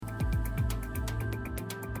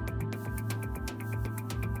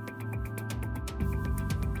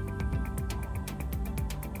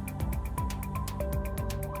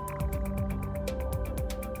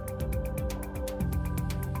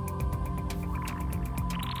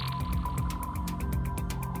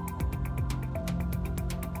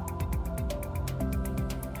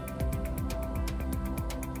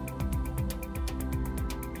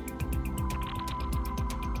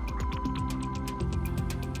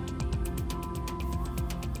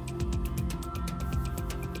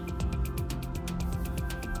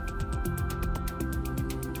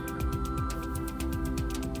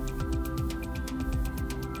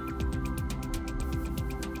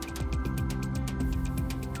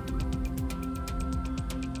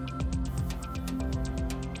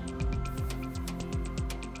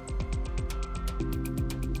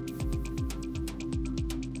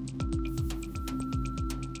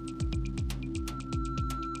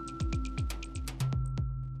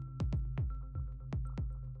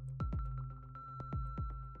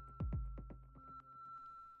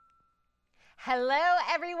Hello,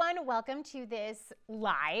 everyone. Welcome to this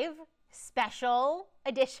live special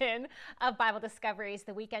edition of Bible Discoveries,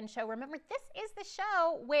 the weekend show. Remember, this is the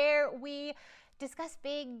show where we discuss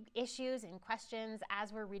big issues and questions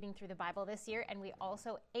as we're reading through the Bible this year, and we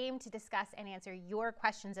also aim to discuss and answer your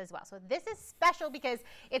questions as well. So this is special because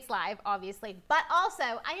it's live, obviously, but also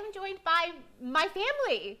I am joined by my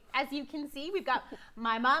family. As you can see, we've got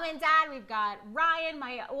my mom and dad, we've got Ryan,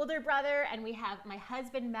 my older brother, and we have my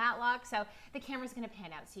husband, Matlock. So the camera's going to pan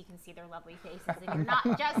out so you can see their lovely faces, and you're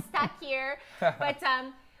not just stuck here. But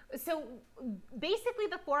so basically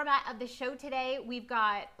the format of the show today, we've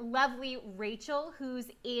got lovely Rachel, who's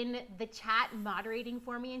in the chat moderating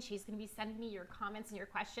for me, and she's going to be sending me your comments and your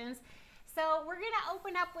questions. So we're going to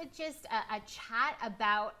open up with just a chat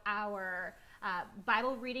about our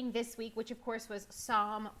Bible reading this week, which of course was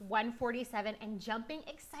Psalm 147, and jumping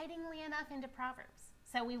excitingly enough into Proverbs.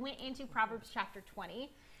 So we went into Proverbs chapter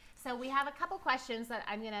 20. So we have a couple questions that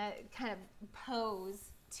I'm going to kind of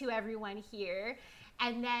pose to everyone here.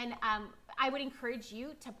 And then I would encourage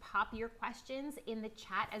you to pop your questions in the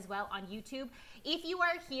chat as well on YouTube. If you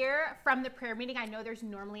are here from the prayer meeting, I know there's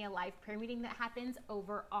normally a live prayer meeting that happens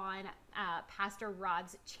over on Pastor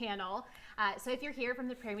Rod's channel. So if you're here from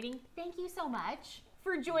the prayer meeting, thank you so much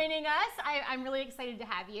for joining us. I'm really excited to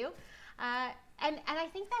have you. And I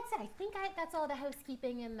think that's it. I think that's all the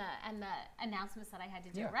housekeeping and the announcements that I had to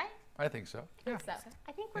do, right? I think so. I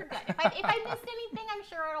think we're good. If I missed anything, I'm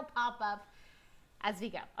sure it'll pop up as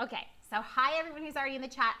we go. Okay, so hi everyone who's already in the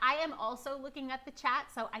chat. I am also looking at the chat,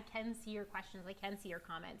 so I can see your questions, I can see your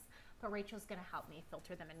comments, but Rachel's gonna help me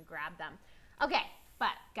filter them and grab them. Okay,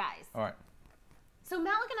 but guys. All right. So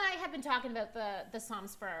Malik and I have been talking about the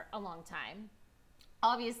Psalms for a long time.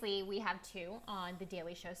 Obviously, we have two on the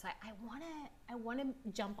Daily Show, so I wanna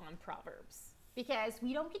jump on Proverbs because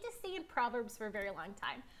we don't get to stay in Proverbs for a very long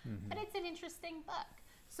time, but it's an interesting book.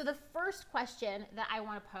 So the first question that I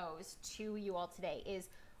want to pose to you all today is,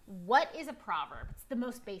 what is a proverb? It's the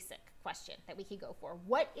most basic question that we could go for.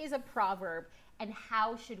 What is a proverb, and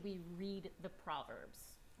how should we read the Proverbs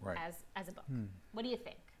as a book? What do you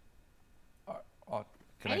think?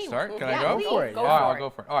 Can I start? Can I go? Go for it. I'll go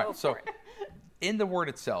for it. All right. So in the word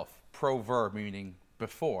itself, proverb meaning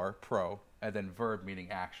before, pro, and then verb meaning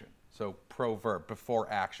action. So proverb, before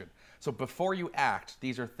action. So before you act,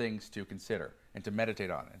 these are things to consider and to meditate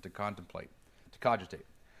on and to contemplate, to cogitate.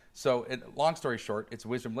 So long story short, it's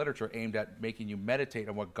wisdom literature aimed at making you meditate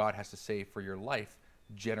on what God has to say for your life,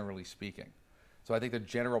 generally speaking. So I think the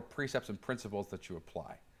general precepts and principles that you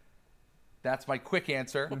apply. That's my quick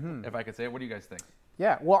answer, if I could say it. What do you guys think?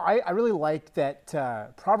 Yeah, well, I really like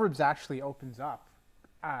that Proverbs actually opens up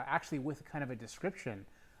actually with kind of a description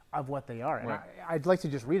of what they are. And I'd like to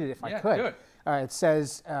just read it if I could. Do it. It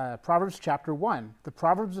says, Proverbs chapter 1, the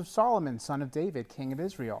Proverbs of Solomon, son of David, king of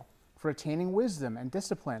Israel, for attaining wisdom and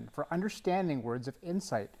discipline, for understanding words of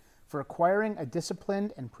insight, for acquiring a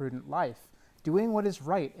disciplined and prudent life, doing what is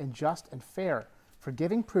right and just and fair, for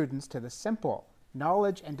giving prudence to the simple,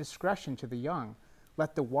 knowledge and discretion to the young.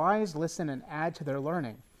 Let the wise listen and add to their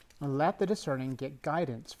learning, and let the discerning get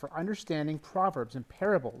guidance, for understanding proverbs and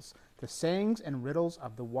parables, the sayings and riddles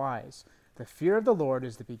of the wise. The fear of the Lord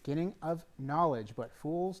is the beginning of knowledge, but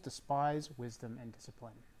fools despise wisdom and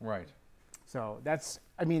discipline. Right. So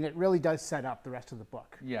it really does set up the rest of the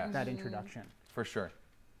book, that introduction. For sure.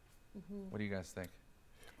 What do you guys think?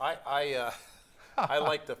 I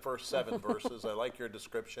like the first 7 verses. I like your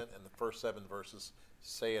description, and the first 7 verses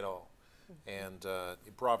say it all. And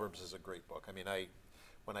Proverbs is a great book. I mean,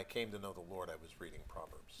 when I came to know the Lord, I was reading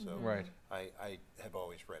Proverbs. So I have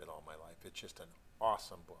always read it all my life. It's just an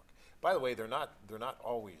awesome book. By the way, they're not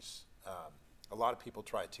always. A lot of people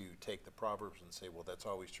try to take the Proverbs and say, well, that's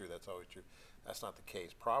always true. That's always true. That's not the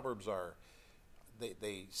case. Proverbs are.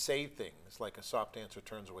 They say things like a soft answer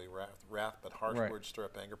turns away wrath, but harsh words stir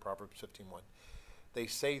up anger. Proverbs 15:1. They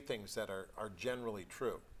say things that are generally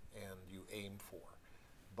true, and you aim for.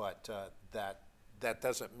 But that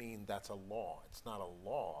doesn't mean that's a law. It's not a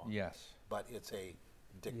law. Yes. But it's a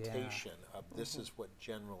dictation of this is what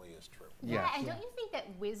generally is true. Yeah, and don't you think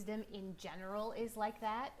that wisdom in general is like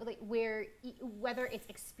that? Like where whether it's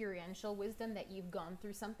experiential wisdom that you've gone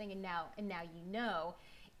through something and now you know,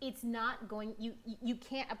 it's not going you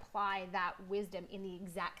can't apply that wisdom in the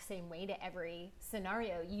exact same way to every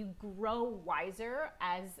scenario. You grow wiser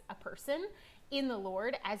as a person in the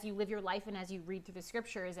Lord as you live your life and as you read through the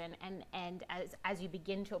scriptures and as you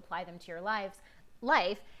begin to apply them to your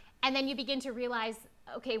life, and then you begin to realize,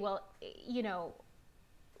 okay, well, you know,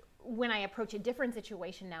 when I approach a different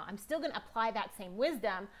situation now, I'm still going to apply that same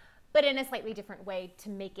wisdom, but in a slightly different way to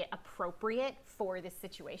make it appropriate for this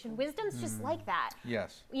situation. Wisdom's just like that.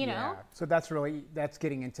 Yes. You know? Yeah. So that's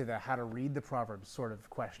getting into the how to read the Proverbs sort of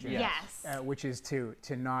question. Yes. Which is to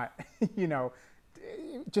not,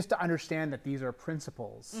 just to understand that these are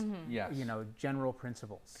principles. Yes. General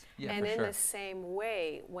principles. Yeah, And for in sure. the same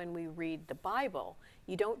way, when we read the Bible,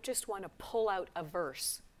 you don't just want to pull out a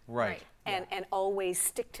verse Right. and always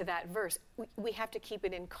stick to that verse. We have to keep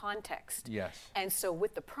it in context. Yes. And so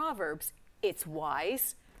with the Proverbs, it's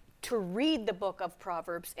wise to read the book of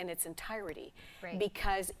Proverbs in its entirety, Right.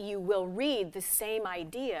 because you will read the same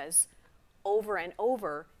ideas over and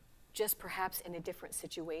over, just perhaps in a different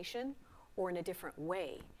situation or in a different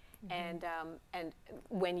way. And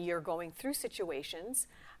when you're going through situations,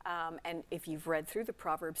 and if you've read through the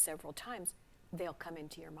Proverbs several times, they'll come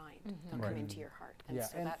into your mind. They'll come into your heart. And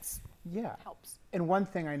so that's helps. And one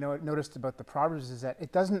thing I noticed about the Proverbs is that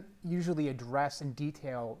it doesn't usually address in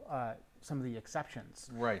detail some of the exceptions.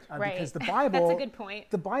 Right. Right. Because the Bible, That's a good point.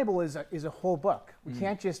 The Bible is a whole book. We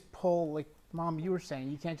can't just pull, like Mom, you were saying,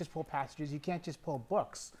 you can't just pull passages. You can't just pull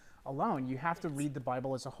books alone. You have to read the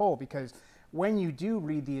Bible as a whole, because when you do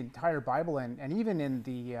read the entire Bible, and even in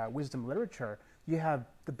the wisdom literature, you have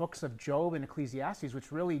the books of Job and Ecclesiastes,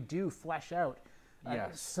 which really do flesh out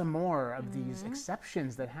some more of these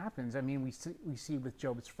exceptions that happens. I mean, we see with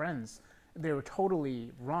Job's friends, they were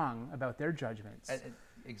totally wrong about their judgments.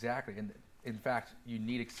 Exactly. And in fact, you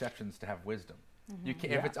need exceptions to have wisdom. You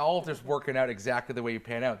can, if it's all just working out exactly the way you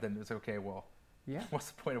pan out, then it's okay. Well,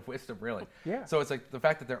 what's the point of wisdom, really? Yeah. So it's like the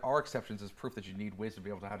fact that there are exceptions is proof that you need wisdom to be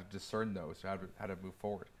able to how to discern those, how to move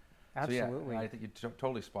forward. Absolutely. So I think you're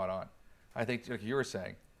totally spot on. I think, like you were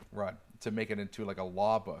saying, Rod, to make it into like a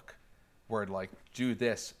law book where like do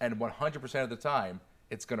this, and 100% of the time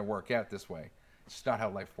it's going to work out this way. It's just not how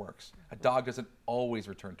life works. A dog doesn't always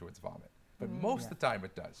return to its vomit, but most of the time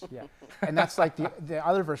it does. Yeah, and that's like the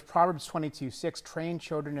other verse, Proverbs 22:6, train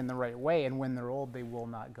children in the right way, and when they're old, they will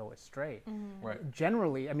not go astray. Right.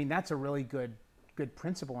 Generally, I mean, that's a really good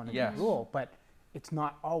principle and a good rule, but it's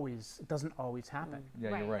not always, it doesn't always happen. Yeah,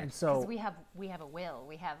 you're right. And so we have a will.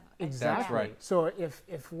 We have exactly. That's right. So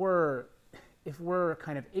if we're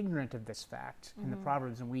kind of ignorant of this fact in the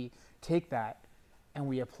Proverbs, and we take that and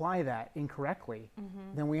we apply that incorrectly,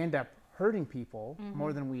 then we end up hurting people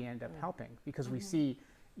more than we end up helping, because we see,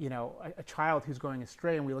 a child who's going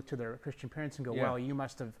astray, and we look to their Christian parents and go, well, you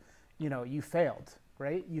must have, you failed,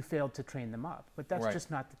 right? You failed to train them up. But that's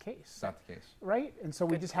just not the case. It's not the case. Right? And so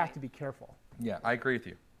we just have to be careful. Yeah, I agree with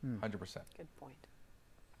you, 100%. Good point.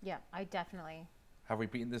 Yeah, I definitely. Have we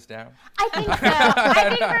beaten this down? I think so. I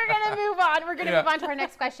think we're going to move on. We're going to move on to our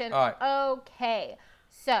next question. All right. Okay.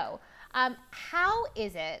 So, how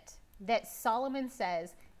is it that Solomon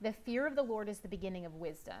says the fear of the Lord is the beginning of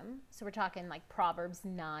wisdom? So we're talking like Proverbs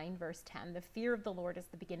 9, verse 10. The fear of the Lord is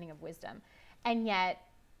the beginning of wisdom. And yet,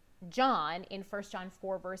 John, in 1 John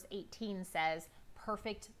 4, verse 18, says,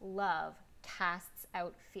 perfect love casts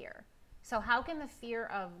out fear. So how can the fear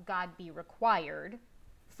of God be required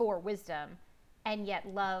for wisdom, and yet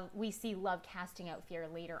we see love casting out fear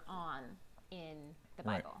later on in the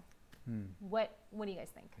Bible? What do you guys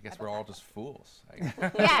think? I guess about we're all that? just fools.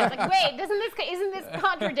 Yeah, it's like, wait, isn't this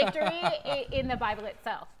contradictory in the Bible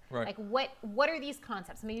itself? Right. Like, what are these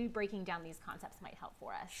concepts? Maybe breaking down these concepts might help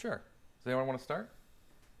for us. Sure. Does anyone want to start?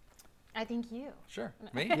 I think you. Sure.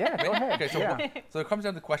 Me? Yeah, go ahead. Okay, so, Yeah. so it comes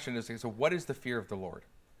down to the question is, so what is the fear of the Lord?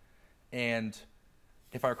 And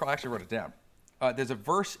if I recall, I actually wrote it down. There's a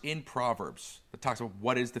verse in Proverbs that talks about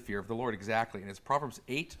what is the fear of the Lord exactly, and it's Proverbs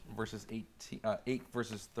 8 verses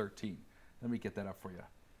 13. Let me get that up for you.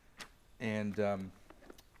 And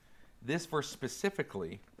this verse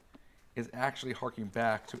specifically is actually harking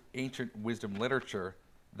back to ancient wisdom literature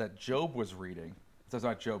that Job was reading. That's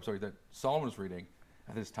not Job, sorry, that Solomon was reading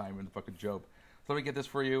at this time in the book of Job. So let me get this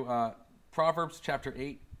for you. Proverbs chapter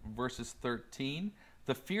 8 verses 13.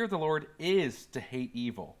 The fear of the Lord is to hate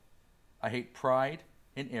evil. I hate pride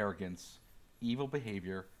and arrogance, evil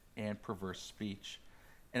behavior, and perverse speech.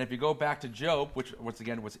 And if you go back to Job, which once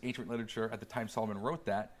again was ancient literature at the time Solomon wrote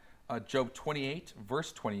that, Job 28,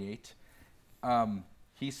 verse 28,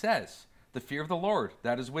 he says, the fear of the Lord,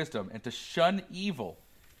 that is wisdom, and to shun evil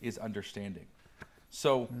is understanding.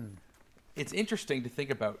 So it's interesting to think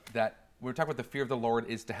about that when we're talking about the fear of the Lord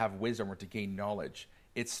is to have wisdom or to gain knowledge.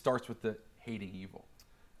 It starts with the hating evil.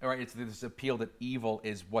 All right, it's this appeal that evil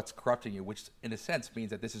is what's corrupting you, which in a sense means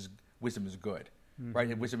that wisdom is good, right?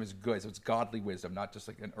 And wisdom is good, so it's godly wisdom, not just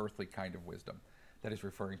like an earthly kind of wisdom that he's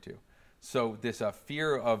referring to. So this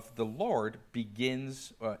fear of the Lord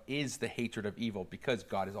is the hatred of evil, because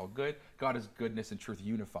God is all good. God is goodness and truth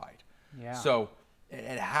unified. Yeah. So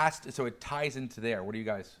it has to, so it ties into there. What do you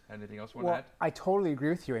guys, anything else you want to add? I totally agree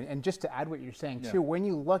with you. And just to add what you're saying too, when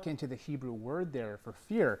you look into the Hebrew word there for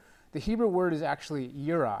fear, the Hebrew word is actually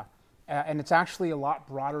yira, and it's actually a lot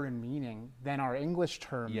broader in meaning than our English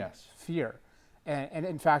term fear. And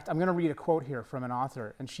in fact, I'm going to read a quote here from an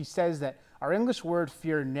author, and she says that our English word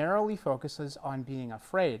fear narrowly focuses on being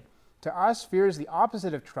afraid. To us, fear is the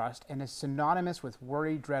opposite of trust and is synonymous with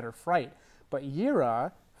worry, dread, or fright. But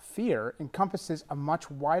yira, fear, encompasses a much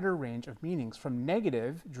wider range of meanings, from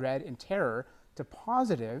negative, dread and terror, to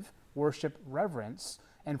positive, worship, reverence,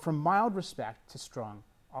 and from mild respect to strong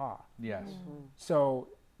awe. Yes. So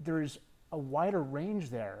there's a wider range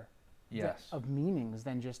there Yes. of meanings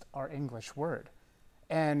than just our English word.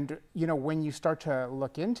 And, you know, when you start to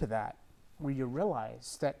look into that, where you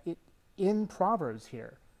realize that in Proverbs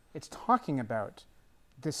here, it's talking about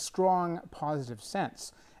this strong positive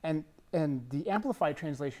sense. And the Amplified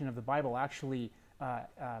translation of the Bible actually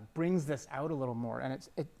brings this out a little more. And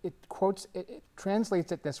it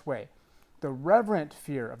translates it this way: the reverent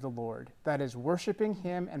fear of the Lord, that is, worshiping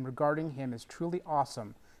him and regarding him as truly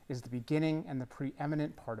awesome, is the beginning and the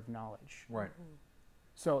preeminent part of knowledge. Right.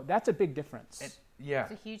 So that's a big difference. Yeah.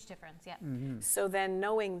 It's a huge difference, yeah. So then,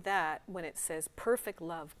 knowing that, when it says perfect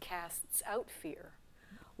love casts out fear,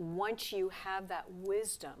 once you have that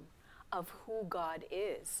wisdom of who God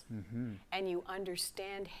is, and you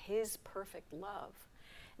understand his perfect love,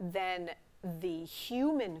 then the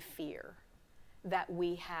human fear that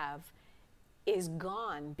we have is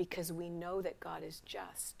gone, because we know that God is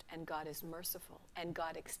just and God is merciful and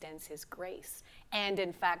God extends his grace and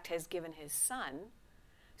in fact has given his son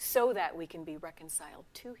so that we can be reconciled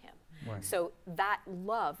to him. Right. So that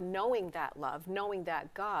love, knowing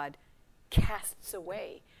that God casts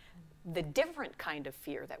away the different kind of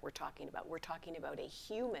fear that we're talking about. We're talking about a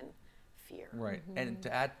human fear. Right. And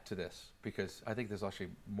to add to this, because I think there's actually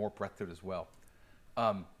more breadth to it as well.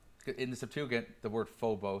 In the Septuagint, the word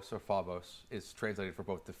phobos or phobos is translated for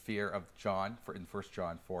both the fear of John, in 1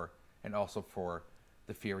 John 4, and also for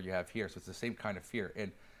the fear you have here. So it's the same kind of fear.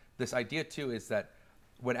 And this idea, too, is that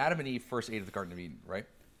when Adam and Eve first ate of the Garden of Eden, right,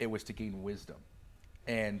 it was to gain wisdom.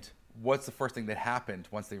 And what's the first thing that happened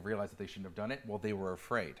once they realized that they shouldn't have done it? Well, they were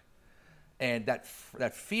afraid. And that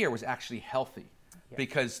fear was actually healthy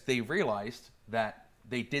because they realized that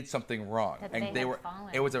they did something wrong. That and they had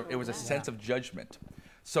fallen. it was a sense of judgment.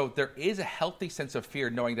 So there is a healthy sense of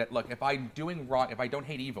fear, knowing that, look, if I'm doing wrong, if I don't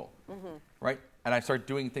hate evil, right, and I start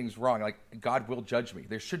doing things wrong, like, God will judge me.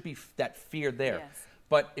 There should be that fear there. Yes.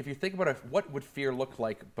 But if you think about it, what would fear look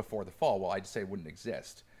like before the fall? Well, I'd say it wouldn't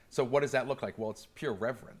exist. So what does that look like? Well, it's pure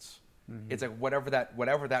reverence. It's like whatever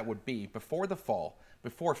that would be before the fall,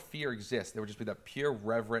 before fear exists, there would just be that pure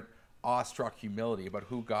reverent, awestruck humility about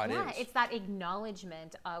who God is. Yeah, it's that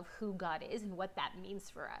acknowledgement of who God is and what that means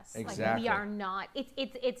for us. Exactly. Like, we are not.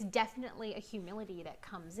 It's definitely a humility that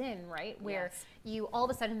comes in, right? Where Yes. you all of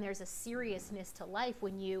a sudden there's a seriousness to life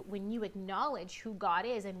when you acknowledge who God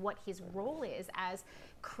is and what his role is as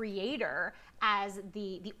creator, as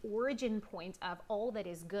the origin point of all that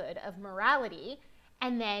is good, of morality.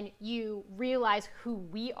 And then you realize who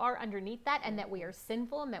we are underneath that, and that we are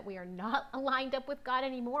sinful and that we are not aligned up with God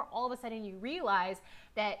anymore. All of a sudden you realize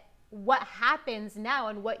that what happens now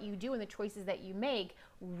and what you do and the choices that you make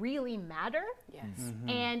really matter. Yes.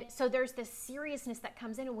 And so there's this seriousness that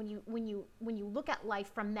comes in, and when you look at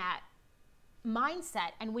life from that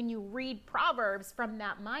mindset, and when you read Proverbs from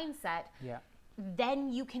that mindset, then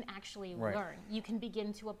you can actually learn. You can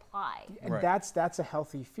begin to apply. And that's a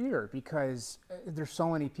healthy fear, because there's so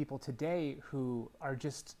many people today who are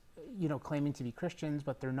just, claiming to be Christians,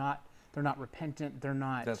 but they're not repentant. They're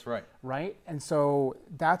not. That's right. Right? And so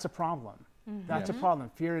that's a problem. That's a problem.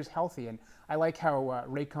 Fear is healthy. And I like how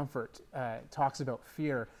Ray Comfort talks about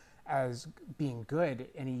fear as being good.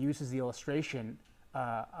 And he uses the illustration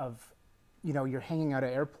of, you're hanging out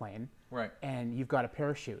an airplane. Right. And you've got a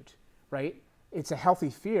parachute, right? It's a healthy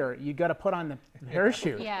fear. You got to put on the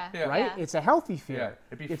parachute, right? Yeah. It's a healthy fear.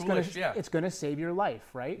 It'd be it's foolish, It's going to save your life,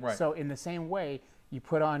 right? Right. So in the same way, you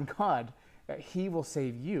put on God, he will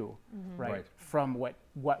save you, right? From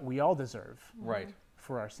what we all deserve, Right.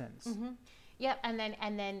 for our sins. Yep, and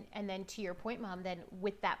then to your point, Mom, then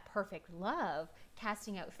with that perfect love,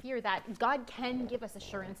 casting out fear, that God can give us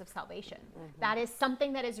assurance of salvation. That is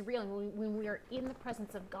something that is real. And when we are in the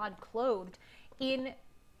presence of God, clothed in,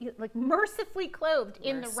 like, mercifully clothed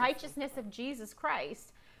in the righteousness of Jesus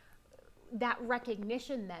Christ, that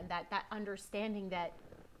recognition then, that understanding that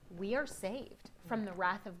we are saved from the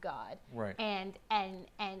wrath of God. Right. And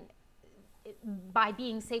by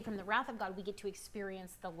being saved from the wrath of God, we get to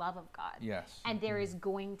experience the love of God. Yes. And there is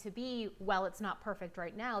going to be, well, it's not perfect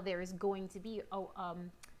right now, there is going to be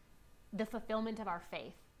the fulfillment of our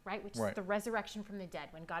faith, right? Which is the resurrection from the dead.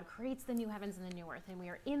 When God creates the new heavens and the new earth, and we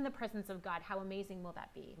are in the presence of God, how amazing will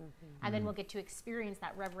that be? And then we'll get to experience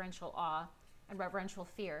that reverential awe and reverential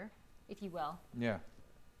fear, if you will. Yeah.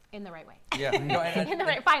 In the right way. Yeah. No,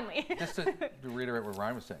 Finally. Just to reiterate what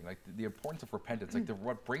Ryan was saying, like the importance of repentance, like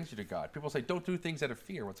what brings you to God. People say, don't do things out of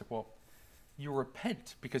fear. Well, it's like, well, you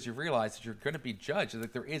repent because you realize that you're going to be judged,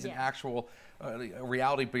 that there is an actual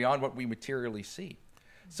reality beyond what we materially see.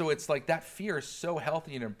 So it's like that fear is so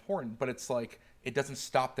healthy and important, but it's like it doesn't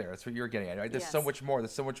stop there. That's what you're getting at, right? There's so much more.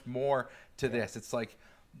 There's so much more to this. It's like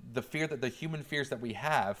the fear that the human fears that we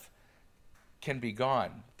have can be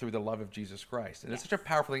gone through the love of Jesus Christ. And it's such a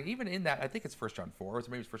powerful thing. Even in that, I think it's 1 John 4, or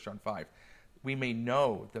maybe it's 1 John 5. We may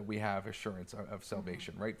know that we have assurance of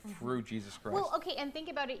salvation, right? Through Jesus Christ. Well, okay, and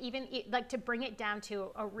think about it, even like to bring it down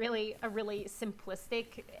to a really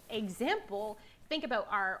simplistic example. Think about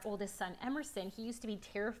our oldest son, Emerson. He used to be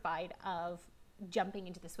terrified of jumping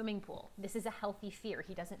into the swimming pool. This is a healthy fear.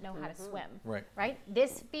 He doesn't know how to swim, right?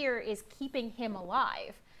 This fear is keeping him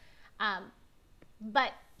alive.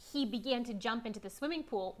 But he began to jump into the swimming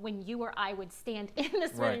pool when you or I would stand in the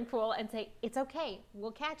swimming pool and say, it's okay,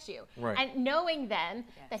 we'll catch you. And knowing then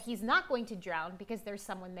that he's not going to drown because there's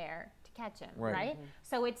someone there to catch him, right?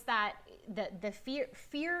 So it's that the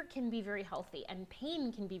fear can be very healthy, and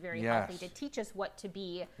pain can be very healthy to teach us what to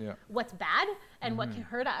be, what's bad and what can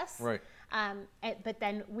hurt us. But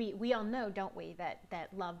then we all know, don't we, that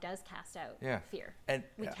love does cast out fear. And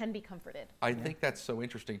we can be comforted. I think that's so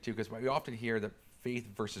interesting too, because we often hear that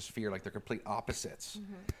faith versus fear, like they're complete opposites.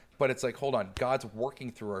 But it's like, hold on, God's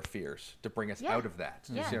working through our fears to bring us out of that.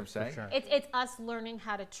 You see what I'm saying? Sure. It's us learning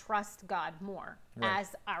how to trust God more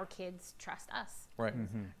as our kids trust us.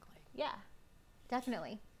 Yeah,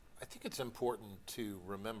 definitely. I think it's important to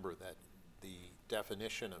remember that the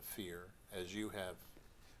definition of fear, as you have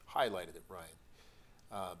highlighted it,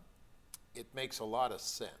 Ryan, it makes a lot of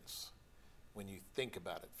sense when you think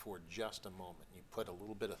about it for just a moment. You put a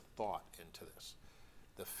little bit of thought into this.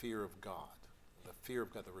 The fear of God,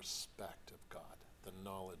 the respect of God, the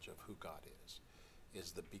knowledge of who God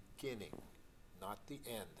is the beginning, not the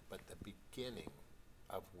end, but the beginning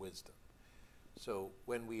of wisdom. So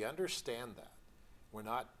when we understand that, we're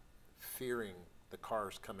not fearing the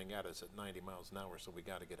cars coming at us at 90 miles an hour, so we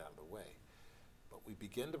got to get out of the way. But we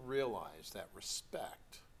begin to realize that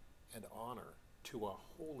respect and honor to a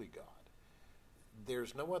holy God.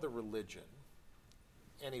 There's no other religion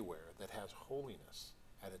anywhere that has holiness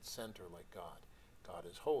at its center like God. God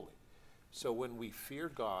is holy. So when we fear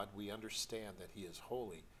God, we understand that he is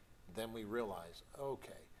holy. Then we realize,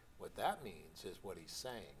 okay, what that means is what he's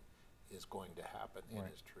saying is going to happen and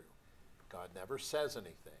is true. God never says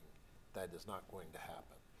anything that is not going to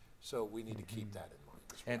happen. So we need to keep that in mind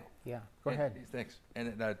as well. Go ahead. Thanks.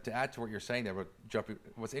 And to add to what you're saying there,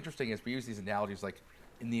 what's interesting is we use these analogies like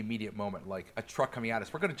in the immediate moment, like a truck coming at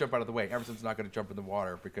us. We're going to jump out of the way. Emerson's not going to jump in the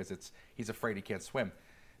water because he's afraid he can't swim.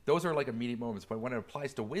 Those are like immediate moments. But when it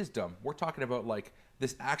applies to wisdom, we're talking about like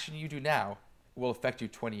this action you do now will affect you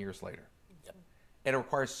 20 years later. And it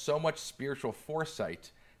requires so much spiritual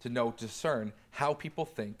foresight to discern how people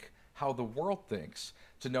think, how the world thinks,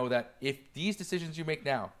 to know that if these decisions you make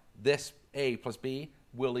now, this A plus B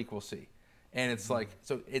will equal C. And it's like,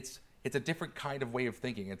 so it's a different kind of way of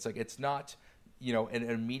thinking. It's like, it's not, an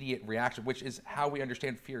immediate reaction, which is how we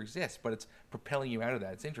understand fear exists, but it's propelling you out of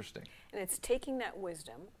that. It's interesting. And it's taking that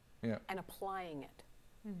wisdom and applying it,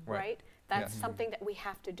 right? That's something that we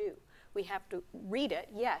have to do. We have to read it,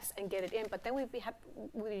 yes, and get it in, but then we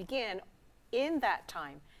begin in that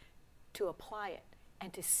time to apply it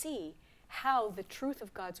and to see how the truth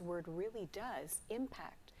of God's word really does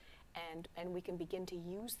impact, and we can begin to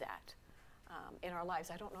use that in our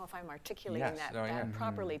lives. I don't know if I'm articulating that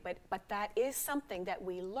properly, but that is something that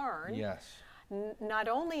we learn, not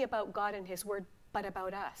only about God and his word, but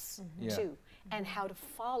about us too, and how to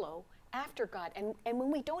follow after God. And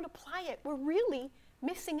when we don't apply it, we're really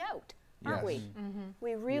missing out, aren't we?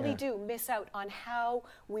 We really do miss out on how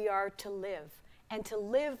we are to live, and to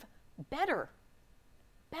live better,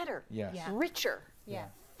 richer,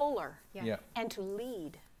 fuller, and to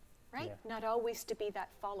lead, right? Not always to be that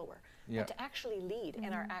follower, but to actually lead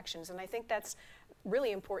in our actions. And I think that's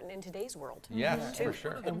really important in today's world. Yes, too. for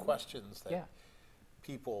sure. One of the questions that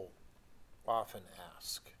people often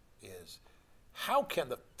ask is, how can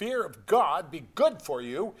the fear of God be good for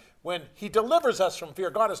you when he delivers us from fear?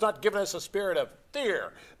 God has not given us a spirit of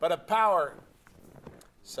fear, but of power.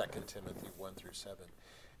 2 Timothy 1-7.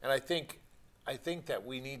 And I think I think that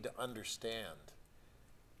we need to understand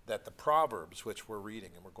that the Proverbs, which we're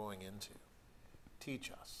reading and we're going into,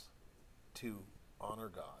 teach us to honor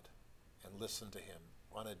God and listen to him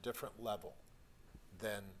on a different level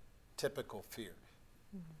than typical fear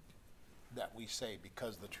that we say,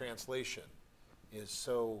 because the translation is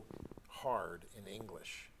so hard in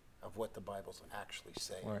English of what the Bible's actually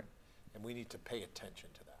saying. Right. And we need to pay attention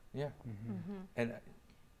to that. Yeah. And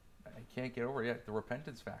I can't get over yet the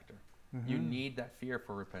repentance factor. You need that fear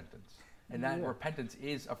for repentance. And that repentance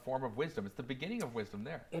is a form of wisdom. It's the beginning of wisdom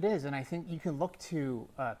there. It is, and I think you can look to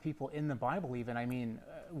people in the Bible even. I mean,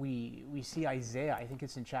 we see Isaiah, I think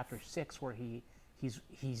it's in chapter 6, where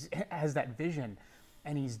he's has that vision,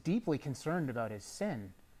 and he's deeply concerned about his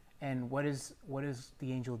sin. And what does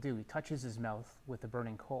the angel do? He touches his mouth with a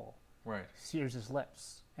burning coal. Right. Sears his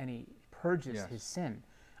lips, and he purges his sin.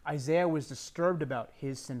 Isaiah was disturbed about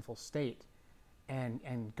his sinful state,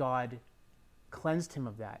 and God cleansed him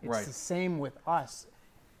of that. It's the same with us.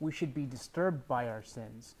 We should be disturbed by our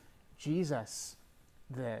sins. Jesus,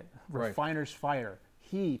 the refiner's fire,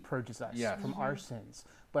 he purges us from our sins.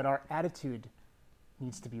 But our attitude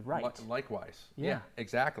needs to be right. Likewise. Yeah,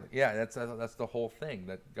 exactly. Yeah, that's the whole thing,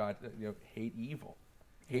 that God, hate evil,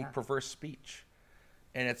 hate perverse speech.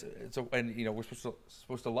 And we're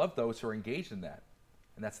supposed to love those who are engaged in that.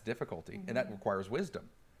 And that's the difficulty. And that requires wisdom,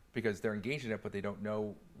 because they're engaged in it, but they don't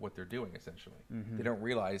know what they're doing, essentially. They don't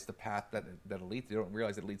realize the path that it leads. They don't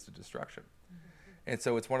realize it leads to destruction. And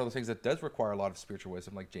so it's one of those things that does require a lot of spiritual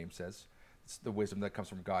wisdom, like James says. It's the wisdom that comes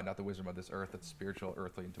from God, not the wisdom of this earth that's spiritual,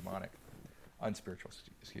 earthly, and demonic. Unspiritual,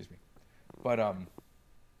 excuse me. But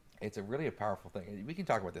it's really a powerful thing. We can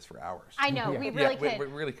talk about this for hours. I know, we really could. We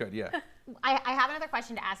really could, yeah. I have another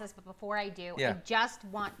question to ask us, but before I do, Yeah. I just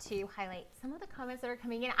want to highlight some of the comments that are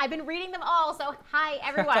coming in. I've been reading them all, so hi,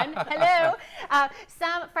 everyone. Hello.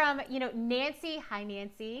 Some from, Nancy. Hi,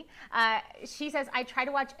 Nancy. She says, I try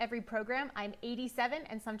to watch every program. I'm 87,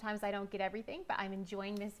 and sometimes I don't get everything, but I'm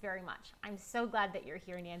enjoying this very much. I'm so glad that you're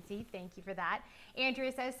here, Nancy. Thank you for that.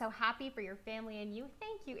 Andrea says, so happy for your family and you.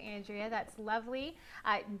 Thank you, Andrea. That's lovely.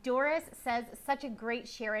 Doris says, such a great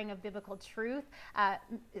sharing of biblical truth.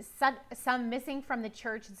 Some missing from the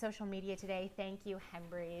church and social media today. Thank you,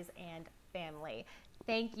 Hembreys and family.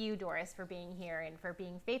 Thank you, Doris, for being here and for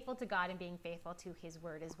being faithful to God and being faithful to his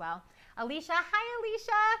word as well. Alicia,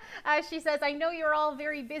 hi, Alicia. She says, I know you're all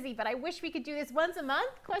very busy, but I wish we could do this once a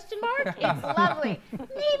month, ? It's lovely. Maybe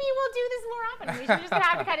we'll do this more often. We're just going to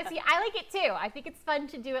have to kind of see. I like it too. I think it's fun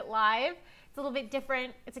to do it live. It's a little bit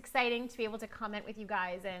different. It's exciting to be able to comment with you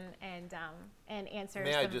guys and answer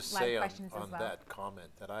May some I just live say questions on as well. that comment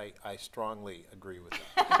that I strongly agree with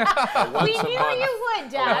that. We knew you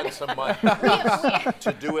would, Dad. Once a month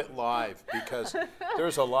to do it live, because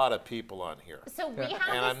there's a lot of people on here. So we have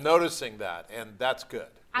And this I'm noticing that, and that's good.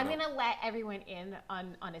 I'm going to let everyone in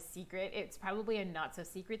on a secret. It's probably a not so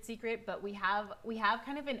secret, but we have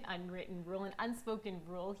kind of an unwritten rule, an unspoken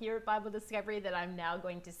rule here at Bible Discovery that I'm now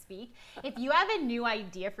going to speak. If you have a new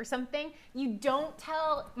idea for something, you don't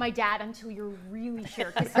tell my dad until you're really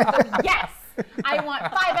sure. Because you go, yes, I want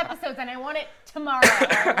 5 episodes and I want it tomorrow.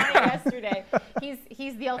 Or I want it yesterday.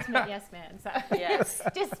 He's the ultimate yes man. So Yes.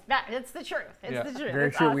 It's the truth. It's the truth. Very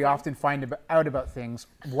It's true. We awesome. often find out about things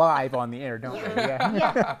live on the air, don't we?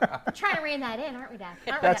 Yeah. We're trying to rein that in, aren't we, Dad?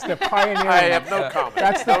 That's the pioneering. I have no comment.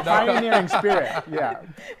 That's the pioneering spirit. Yeah.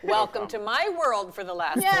 Welcome to my world for the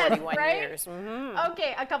last Yes, 41 right? years.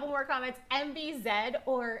 Okay, a couple more comments. MBZ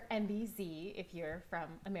or MBZ if you're from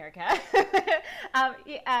America.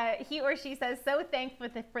 He or she says, so thankful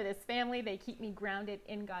for this family. They keep me grounded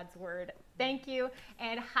in God's word. Thank you.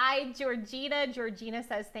 And hi, Georgina. Georgina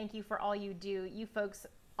says, thank you for all you do. You folks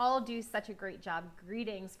all do such a great job.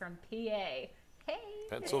 Greetings from PA. Hey.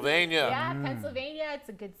 Pennsylvania. Yeah, Pennsylvania. It's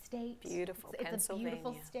a good state. Beautiful It's a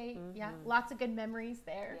beautiful Pennsylvania. state. Yeah, lots of good memories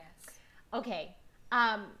there. Yes. Okay.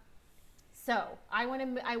 So I want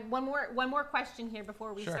to one more question here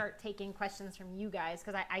before we start taking questions from you guys,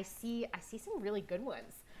 because I see some really good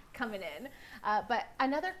ones coming in. But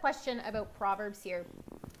another question about Proverbs here,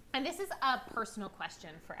 and this is a personal question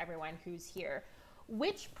for everyone who's here.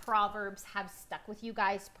 Which Proverbs have stuck with you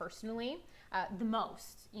guys personally the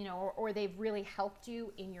most, or they've really helped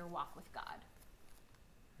you in your walk with God?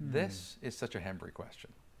 This is such a Hembry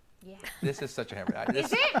question. Yeah. This is such a Hembry.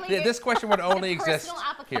 Is it? This question would only exist Personal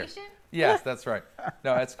here. application? Yes, that's right.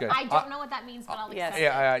 No, that's good. I don't know what that means, but I'll Yes. accept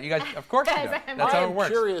Yeah, you guys, of course you Guys, know. I'm That's how it I'm works.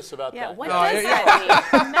 curious about Yeah, that. what No, does yeah, that mean?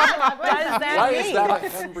 it. What does that Why mean? is that a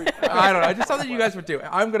Henry? I don't know. I just thought that you guys would do.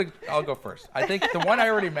 I'll go first. I think the one I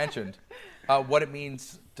already mentioned, what it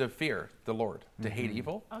means to fear the Lord, to hate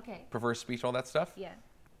evil, Okay. perverse speech, all that stuff. Yeah.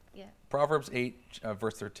 Yeah. Proverbs 8,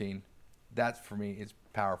 verse 13, that for me is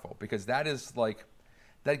powerful because that is like,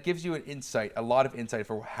 that gives you an insight, a lot of insight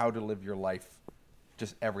for how to live your life,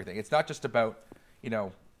 just everything. It's not just about,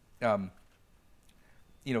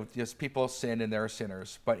 just people sin and they're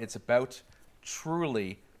sinners, but it's about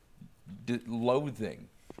truly loathing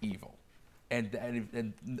evil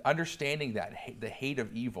and understanding that the hate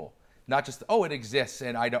of evil, not just, oh, it exists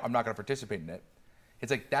and I'm not going to participate in it.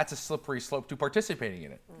 It's like that's a slippery slope to participating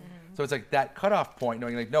in it. Mm-hmm. So it's like that cutoff point,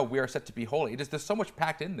 knowing like, no, we are set to be holy. There's so much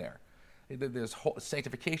packed in there. There's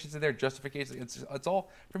sanctifications in there, justifications. It's all,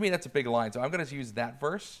 for me, that's a big line. So I'm going to use that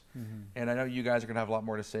verse. Mm-hmm. And I know you guys are going to have a lot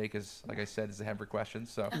more to say because, like I said, it's a Hembry question.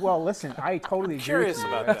 So. Well, listen, I totally agree Curious with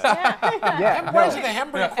you. about that. Yeah, Why is it a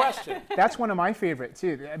Hembry question? That's one of my favorite,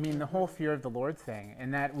 too. I mean, the whole fear of the Lord thing.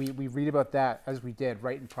 And that we read about that, as we did,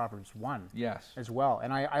 right in Proverbs 1. Yes. As well.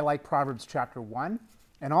 And I like Proverbs chapter 1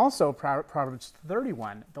 and also Proverbs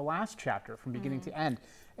 31, the last chapter from beginning to end.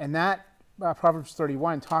 And that Proverbs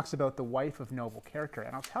 31 talks about the wife of noble character.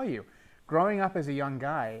 And I'll tell you, growing up as a young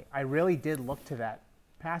guy, I really did look to that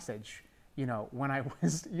passage, when I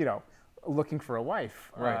was, looking for a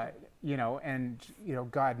wife. Right.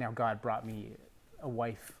 God brought me a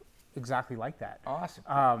wife exactly like that.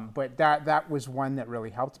 Awesome. But that was one that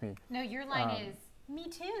really helped me. No, your line is, me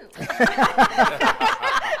too.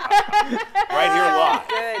 Right here live.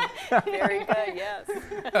 Good. Very good, yes.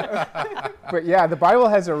 But yeah, the Bible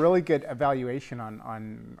has a really good evaluation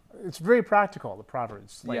on it's very practical, the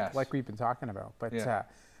Proverbs, like we've been talking about. But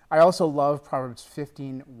I also love Proverbs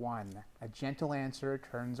 15:1. A gentle answer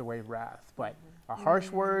turns away wrath, but a harsh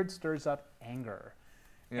word stirs up anger.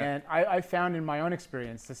 Yeah. And I found in my own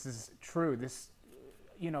experience, this is true. This,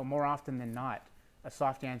 more often than not, a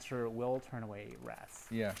soft answer will turn away wrath.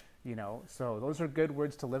 Yeah. So those are good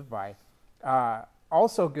words to live by.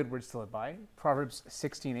 Also good words to live by, Proverbs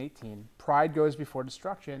 16:18. Pride goes before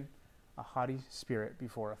destruction, a haughty spirit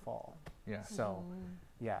before a fall. Yeah. So,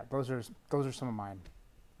 those are some of mine.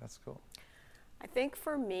 That's cool. I think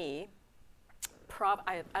for me,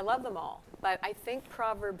 I love them all, but I think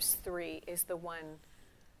Proverbs 3 is the one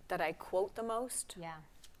that I quote the most,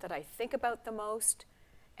 that I think about the most.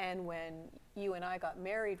 And when you and I got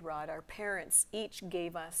married, Rod, our parents each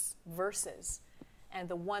gave us verses. And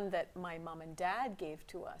the one that my mom and dad gave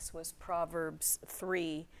to us was Proverbs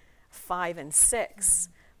 3, 5, and 6.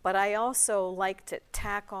 But I also like to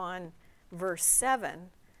tack on verse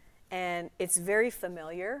 7, and it's very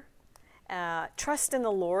familiar. Trust in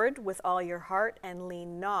the Lord with all your heart and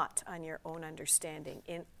lean not on your own understanding.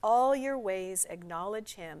 In all your ways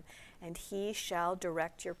acknowledge him, and he shall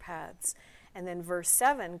direct your paths. And then verse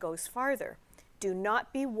 7 goes farther. Do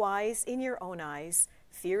not be wise in your own eyes.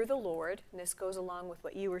 Fear the Lord. And this goes along with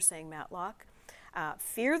what you were saying, Matlock.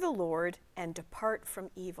 Fear the Lord and depart from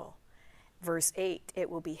evil. Verse 8, it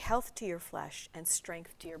will be health to your flesh and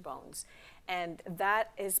strength to your bones. And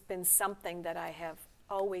that has been something that I have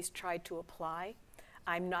always tried to apply.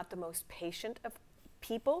 I'm not the most patient of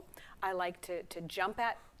people. I like to jump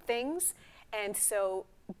at things. And so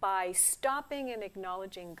by stopping and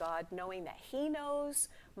acknowledging God, knowing that he knows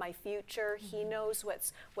my future, he knows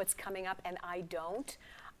what's coming up, and I don't,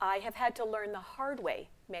 I have had to learn the hard way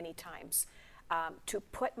many times to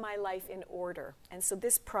put my life in order. And so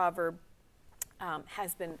this proverb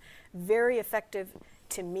has been very effective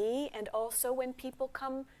to me, and also when people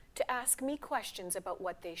come to ask me questions about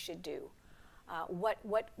what they should do. What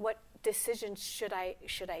decisions should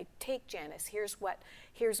I take, Janice? Here's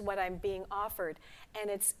what I'm being offered, and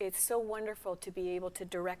it's so wonderful to be able to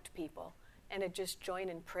direct people and to just join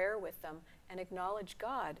in prayer with them and acknowledge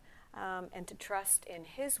God and to trust in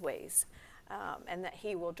his ways and that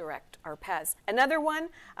he will direct our paths. Another one,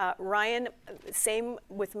 Ryan, same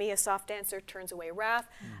with me, a soft answer turns away wrath,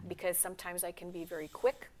 because sometimes I can be very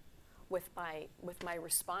quick with my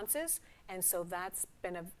responses, and so that's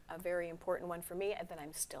been a very important one for me, and that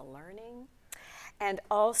I'm still learning. And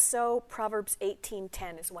also Proverbs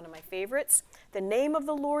 18:10 is one of my favorites. The name of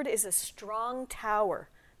the Lord is a strong tower.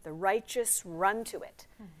 The righteous run to it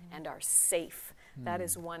and are safe. That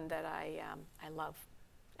is one that I love,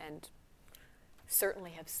 and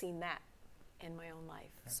certainly have seen that in my own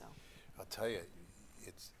life. So I'll tell you,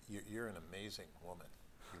 you're an amazing woman.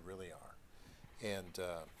 You really are, and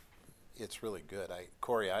it's really good.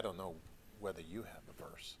 Corey, I don't know whether you have a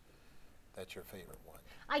verse that's your favorite one.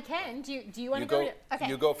 I can. Do you want to go? Okay.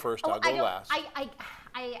 You go first. I'll go last.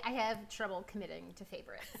 I have trouble committing to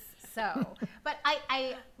favorites. So, but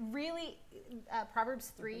I really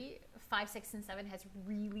Proverbs 3, 5, 6, and 7 has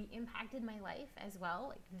really impacted my life as well.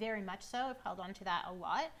 Like very much so. I've held on to that a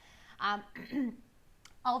lot.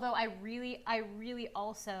 Although I really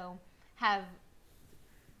also have,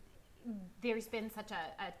 there's been such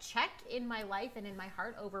a check in my life and in my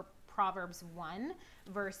heart over Proverbs 1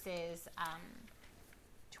 verses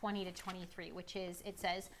 20 to 23, which is, it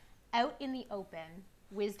says, "Out in the open,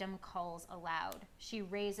 wisdom calls aloud. She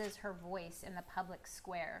raises her voice in the public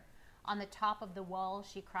square. On the top of the wall,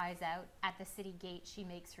 she cries out. At the city gate, she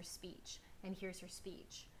makes her speech." And here's her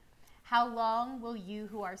speech. "How long will you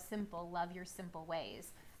who are simple love your simple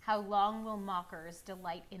ways? How long will mockers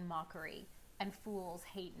delight in mockery and fools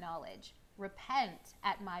hate knowledge? Repent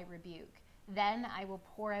at my rebuke. Then I will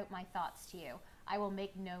pour out my thoughts to you. I will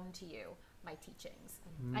make known to you my teachings."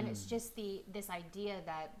 And it's just this idea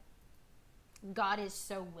that God is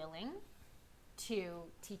so willing to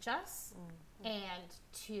teach us and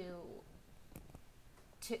to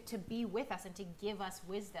be with us and to give us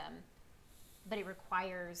wisdom, but it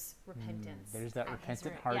requires repentance. There's that at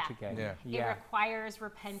repentant his heart yeah. again. Yeah. It requires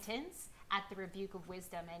repentance at the rebuke of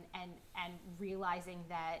wisdom and realizing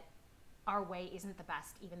that our way isn't the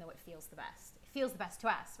best, even though it feels the best. It feels the best to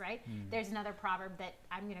us, right? There's another proverb that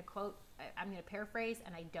I'm going to quote, I'm going to paraphrase,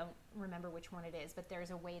 and I don't remember which one it is, but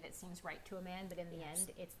there's a way that seems right to a man, but in the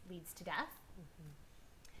end, it leads to death.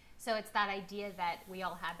 So it's that idea that we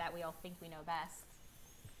all have that, we all think we know best,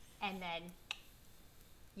 and then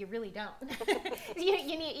you really don't.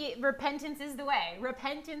 Repentance is the way.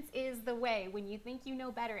 Repentance is the way when you think you know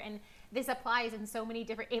better. And this applies in so many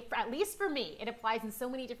different, at least for me, it applies in so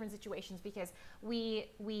many different situations, because we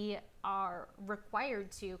are required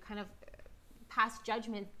to kind of pass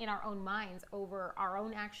judgment in our own minds over our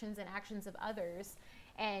own actions and actions of others.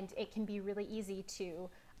 And it can be really easy to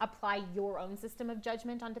apply your own system of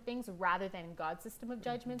judgment onto things rather than God's system of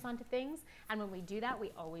judgments onto things. And when we do that,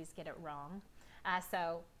 we always get it wrong. I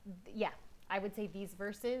would say these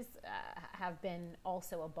verses have been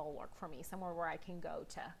also a bulwark for me, somewhere where I can go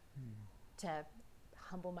to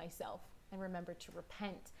humble myself and remember to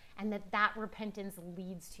repent, and that repentance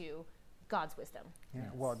leads to God's wisdom. Yeah,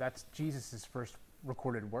 well, that's Jesus' first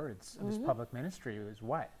recorded words of his public ministry was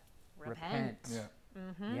what? Repent. Yeah.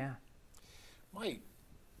 Yeah.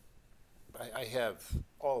 I have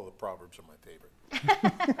all of the Proverbs are my favorite. You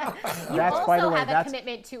That's, also by the way, have a that's-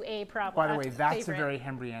 commitment to a proverb. By the way, that's favorite. a very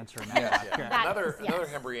Hembry answer. Matt. Yeah. Okay. That Another is, yes.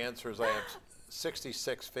 Hembry answer is I have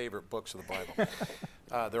 66 favorite books of the Bible.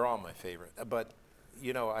 They're all my favorite. But,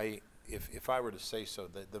 you know, if I were to say so,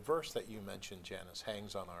 the verse that you mentioned, Janice,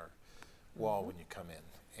 hangs on our wall when you come in.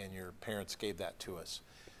 And your parents gave that to us.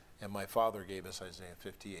 And my father gave us Isaiah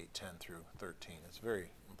 58:10 through 13. It's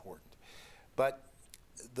very important. But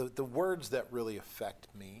the words that really affect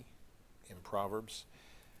me in Proverbs,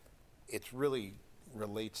 it really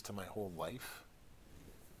relates to my whole life,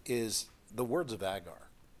 is the words of Agar.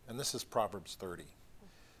 And this is Proverbs 30.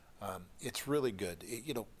 It's really good.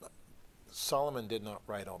 Solomon did not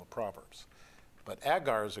write all the Proverbs. But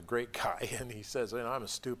Agar is a great guy, and he says, I'm a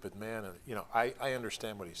stupid man. And, I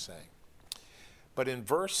understand what he's saying. But in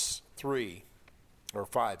verse 3 or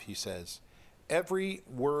 5, he says, every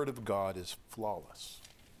word of God is flawless.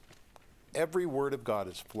 Every word of God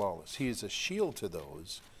is flawless. He is a shield to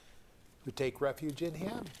those who take refuge in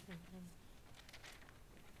him.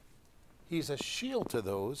 He's a shield to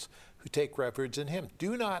those who take refuge in him.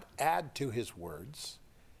 Do not add to his words,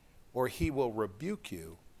 or he will rebuke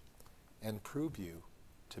you and prove you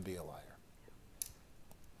to be a liar.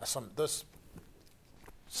 Some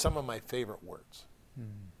of my favorite words.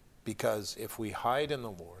 Because if we hide in the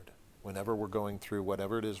Lord, whenever we're going through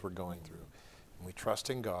whatever it is we're going through, and we trust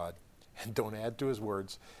in God and don't add to his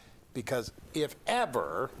words, because if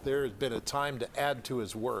ever there has been a time to add to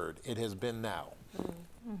his word, it has been now.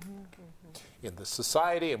 In the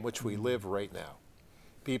society in which we live right now,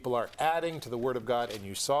 people are adding to the word of God, and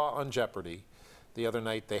you saw on Jeopardy the other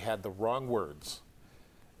night they had the wrong words.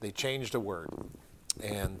 They changed a word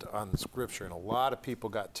and on the scripture, and a lot of people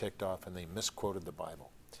got ticked off and they misquoted the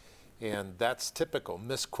Bible. And that's typical,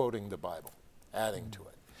 misquoting the Bible, adding to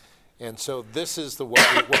it. And so this is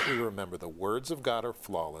what we remember. The words of God are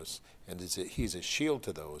flawless, and he's a shield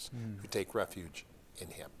to those who take refuge in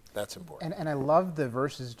him. That's important. And I love the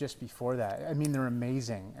verses just before that. I mean, they're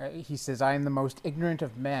amazing. He says, I am the most ignorant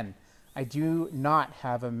of men. I do not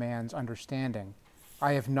have a man's understanding.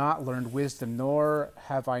 I have not learned wisdom, nor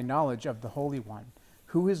have I knowledge of the Holy One.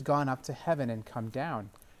 Who has gone up to heaven and come down?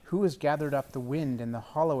 Who has gathered up the wind in the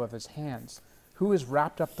hollow of his hands? Who has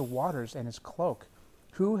wrapped up the waters in his cloak?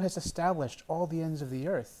 Who has established all the ends of the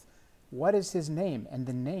earth? What is his name and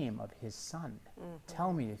the name of his son?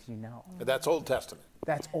 Tell me if you know. But that's Old Testament.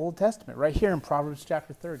 That's Old Testament, right here in Proverbs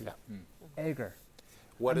chapter 30. Agar.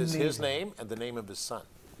 What is his Amazing. name and the name of his son?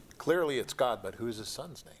 Clearly it's God, but who's his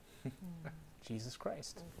son's name? Jesus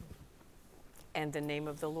Christ. And the name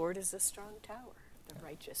of the Lord is a strong tower. The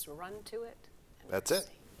righteous run to it. And That's are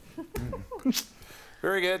it. safe.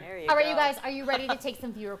 Very good. There you All right, go. you guys, are you ready to take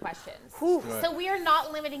some viewer questions? So we are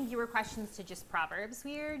not limiting viewer questions to just Proverbs.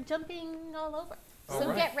 We are jumping all over. So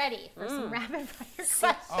right. get ready for some rapid fire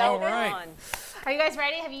questions. All right. On. Are you guys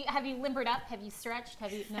ready? Have you limbered up? Have you stretched?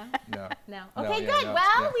 Have you no? No. No. No, Okay, yeah, good. no,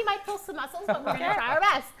 Well, yeah. we might pull some muscles, but we're gonna try our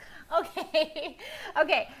best. Okay.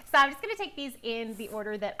 Okay. So I'm just gonna take these in the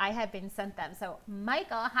order that I have been sent them. So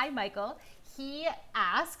Michael, hi Michael. He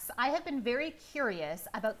asks, I have been very curious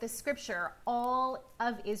about the scripture, all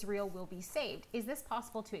of Israel will be saved. Is this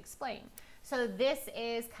possible to explain? So this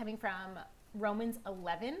is coming from Romans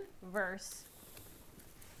 11, verse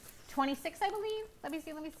 26, I believe. Let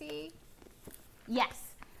me see.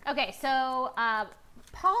 Yes. Okay, so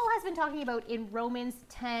Paul has been talking about in Romans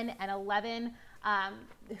 10 and 11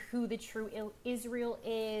 who the true Israel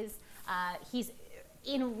is. He's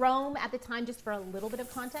in Rome at the time, just for a little bit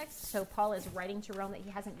of context. So Paul is writing to Rome that he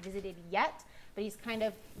hasn't visited yet, but he's kind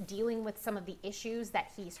of dealing with some of the issues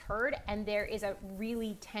that he's heard. And there is a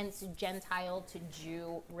really tense Gentile to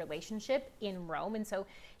Jew relationship in Rome. And so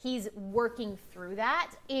he's working through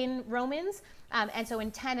that in Romans. And so in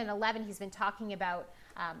 10 and 11, he's been talking about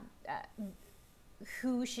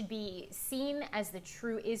who should be seen as the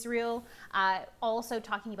true Israel, also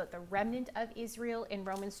talking about the remnant of Israel in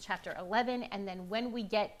Romans chapter 11. And then when we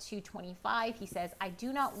get to 25, he says, I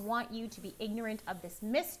do not want you to be ignorant of this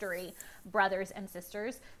mystery, brothers and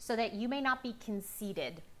sisters, so that you may not be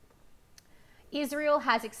conceited. Israel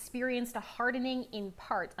has experienced a hardening in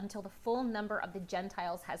part until the full number of the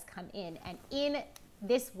Gentiles has come in. And in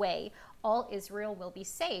this way, all Israel will be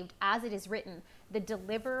saved. As it is written, the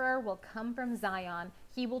deliverer will come from Zion.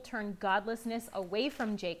 He will turn godlessness away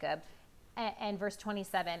from Jacob. And verse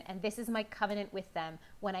 27, and this is my covenant with them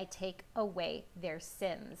when I take away their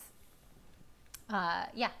sins.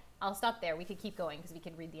 Yeah, I'll stop there. We could keep going because we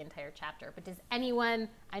could read the entire chapter. But does anyone,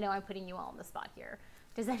 I know I'm putting you all on the spot here.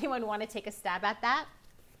 Does anyone want to take a stab at that?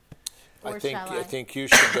 Or I think shall I think you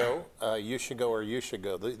should go. You should go, or you should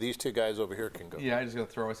go. These two guys over here can go. Yeah, I'm just going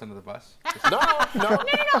to throw us under the bus. No. No,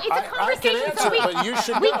 it's a I conversation. can answer, So but you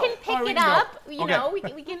should we go. can pick we it can go. up. You Okay. know,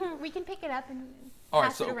 we can pick it up and All right,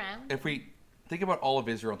 pass so it around. if we think about all of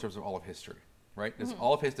Israel in terms of all of history, right? There's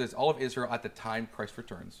all of Israel at the time Christ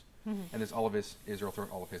returns, and there's all of Israel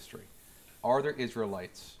throughout all of history. Are there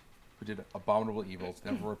Israelites who did abominable evils,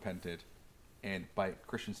 never repented, and by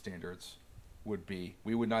Christian standards we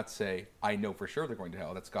would not say, I know for sure they're going to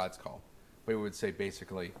hell, that's God's call. But we would say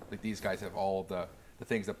basically, like these guys have all the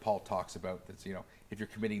things that Paul talks about, that's, you know, if you're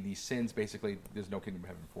committing these sins, basically there's no kingdom of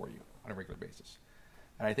heaven for you on a regular basis.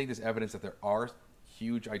 And I think there's evidence that there are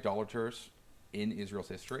huge idolaters in Israel's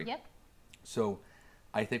history. Yep. So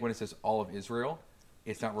I think when it says all of Israel,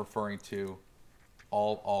 it's not referring to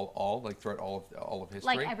all, like throughout all of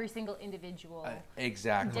history. Like every single individual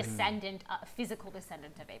Exactly. descendant, physical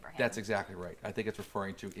descendant of Abraham. That's exactly right. I think it's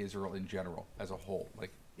referring to Israel in general as a whole.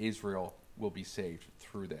 Like Israel will be saved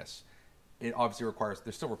through this. It obviously requires,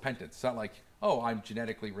 there's still repentance. It's not like, oh, I'm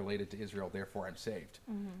genetically related to Israel, therefore I'm saved.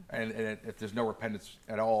 And if there's no repentance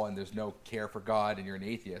at all and there's no care for God and you're an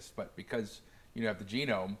atheist, but because you have the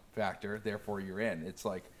genome factor, therefore you're in. It's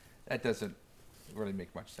like, that doesn't really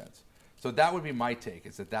make much sense. So that would be my take,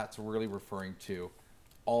 is that that's really referring to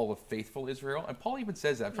all of faithful Israel. And Paul even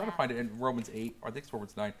says that. I'm trying to find it in Romans 8, or I think it's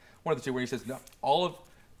Romans 9, one of the two, where he says, not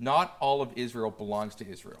all of Israel belongs to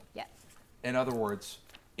Israel. Yes. In other words,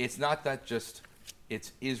 it's not that just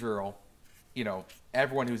it's Israel, you know,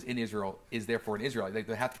 everyone who's in Israel is therefore an Israelite.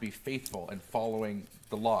 They have to be faithful and following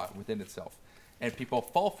the law within itself. And people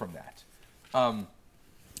fall from that.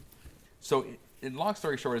 In long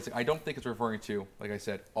story short, I don't think it's referring to, like I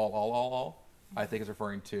said, all. I think it's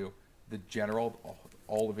referring to the general,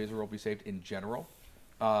 all of Israel will be saved in general.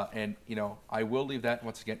 And, you know, I will leave that,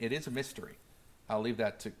 once again, it is a mystery. I'll leave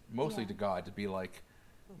that mostly to God to be like,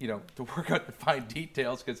 you know, to work out the fine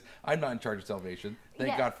details, because I'm not in charge of salvation.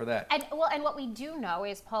 Thank God for that. And what we do know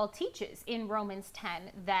is Paul teaches in Romans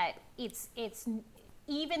 10 that it's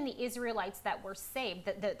even the Israelites that were saved,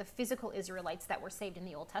 the physical Israelites that were saved in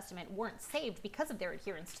the Old Testament weren't saved because of their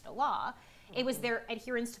adherence to the law. It was their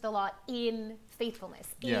adherence to the law in faithfulness,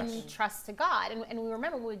 in trust to God. And we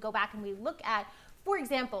remember when we go back and we look at, for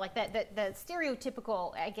example, like the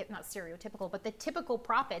stereotypical, not stereotypical, but the typical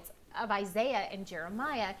prophets of Isaiah and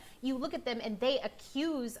Jeremiah, you look at them and they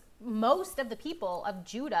accuse most of the people of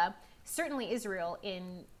Judah, certainly Israel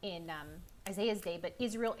in Isaiah's day, but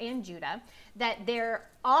Israel and Judah, that they're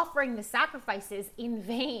offering the sacrifices in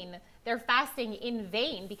vain They're fasting in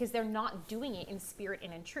vain because they're not doing it in spirit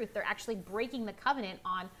and in truth. They're actually breaking the covenant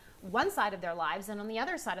on one side of their lives, and on the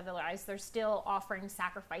other side of their lives, they're still offering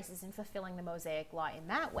sacrifices and fulfilling the Mosaic law in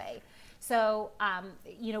that way. So,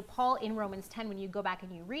 Paul in Romans 10, when you go back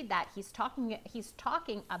and you read that, he's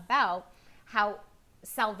talking about how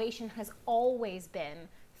salvation has always been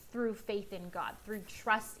through faith in God, through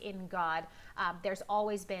trust in God. There's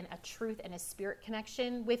always been a truth and a spirit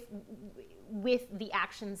connection with the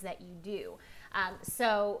actions that you do.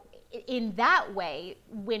 So in that way,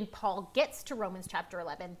 when Paul gets to Romans chapter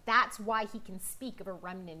 11, that's why he can speak of a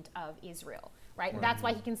remnant of Israel, right? That's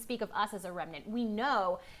why he can speak of us as a remnant. We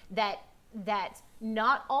know that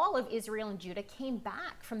not all of Israel and Judah came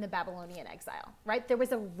back from the Babylonian exile, right? There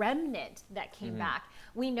was a remnant that came back.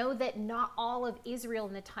 We know that not all of Israel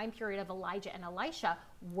in the time period of Elijah and Elisha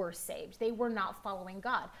were saved. They were not following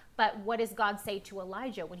God. But what does God say to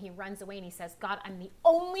Elijah when he runs away and he says, God, I'm the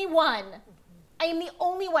only one. I am the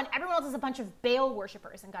only one. Everyone else is a bunch of Baal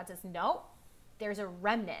worshipers. And God says, no, there's a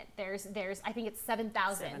remnant. There's I think it's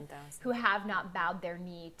 7,000 who have not bowed their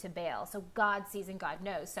knee to Baal. So God sees and God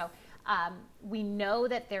knows. So we know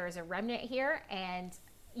that there is a remnant here. And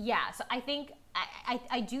yeah, so I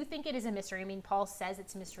do think it is a mystery. I mean, Paul says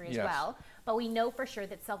it's a mystery as well. But we know for sure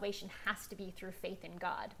that salvation has to be through faith in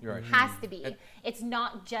God. Right. Has to be. It's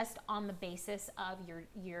not just on the basis of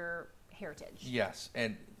your heritage. Yes,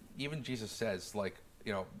 and even Jesus says, like,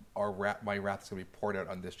 my wrath is going to be poured out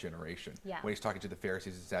on this generation. Yeah. When he's talking to the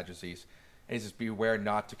Pharisees and Sadducees, and he says, beware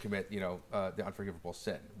not to commit, the unforgivable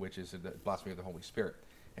sin, which is the blasphemy of the Holy Spirit.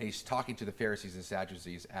 And he's talking to the Pharisees and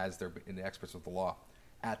Sadducees as they're in the experts of the law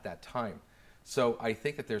at that time. So I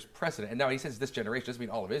think that there's precedent. And now he says this generation doesn't mean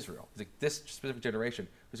all of Israel. It's like this specific generation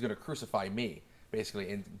who's going to crucify me,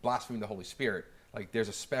 basically, and blaspheme the Holy Spirit. Like, there's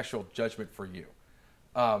a special judgment for you.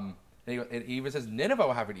 And he even says Nineveh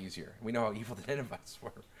will have it easier. We know how evil the Ninevites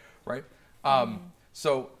were, right?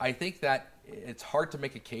 So I think that it's hard to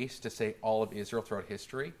make a case to say all of Israel throughout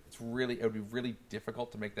history. It would be really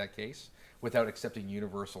difficult to make that case without accepting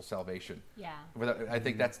universal salvation. Yeah. I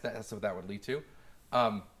think that's what that would lead to.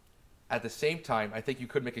 At the same time, I think you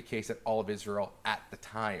could make a case that all of Israel at the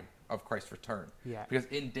time of Christ's return. Yeah. Because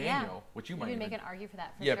in Daniel, which you might even even make an argument for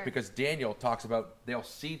that. For yeah, sure. because Daniel talks about they'll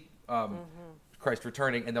see Christ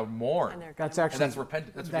returning and they'll mourn. And they're That's gonna- actually And that's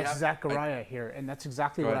repentance. That's Zechariah here, and that's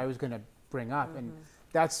exactly Go what ahead. I was going to bring up, and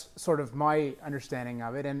that's sort of my understanding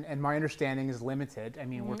of it. And my understanding is limited. I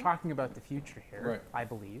mean, we're talking about the future here, Right. I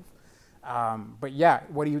believe. But yeah,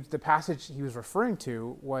 the passage he was referring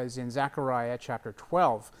to was in Zechariah chapter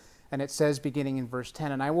 12, and it says, beginning in verse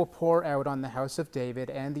 10, "And I will pour out on the house of David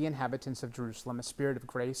and the inhabitants of Jerusalem a spirit of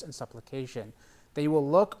grace and supplication. They will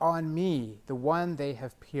look on me, the one they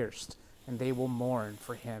have pierced, and they will mourn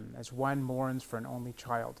for him as one mourns for an only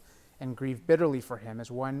child, and grieve bitterly for him as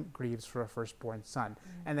one grieves for a firstborn son."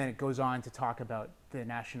 And then it goes on to talk about the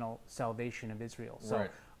national salvation of Israel. So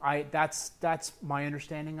Right. that's my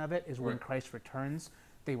understanding of it, is when Right. Christ returns,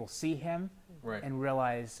 they will see him Right. and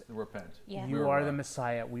realize Repent. Yeah. you We're are right. the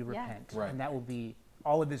Messiah, we repent. Right. And that will be,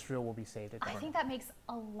 all of Israel will be saved at that I point. think that makes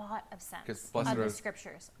a lot of 'Cause sense blessed of the are-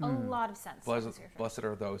 scriptures. A lot of sense. of the scriptures. Blessed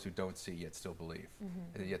are those who don't see yet still believe,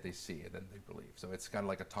 and yet they see and then they believe. So it's kind of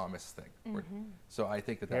like a Thomas thing. So I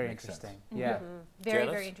think that Very makes interesting. sense. Yeah. Very,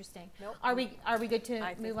 Janice? very interesting. Nope. Are we good to I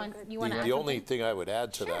think move we're on? good. You want to add The only something? thing I would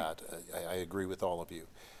add to that, I agree with all of you.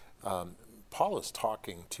 Paul is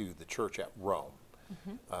talking to the church at Rome.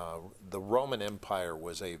 The Roman Empire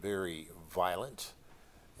was a very violent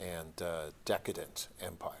and decadent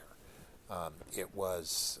empire. It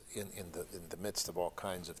was in the midst of all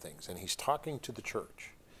kinds of things. And he's talking to the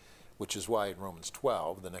church, which is why in Romans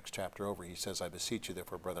 12, the next chapter over, he says, "I beseech you,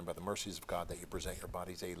 therefore, brethren, by the mercies of God, that you present your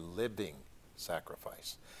bodies a living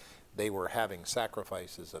sacrifice." They were having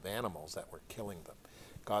sacrifices of animals that were killing them.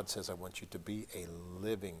 God says, "I want you to be a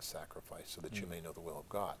living sacrifice so that you may know the will of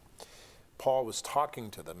God." Paul was talking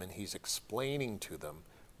to them, and he's explaining to them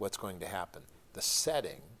what's going to happen. The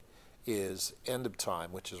setting is end of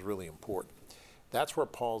time, which is really important. That's where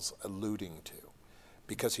Paul's alluding to,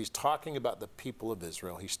 because he's talking about the people of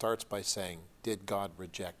Israel. He starts by saying, did God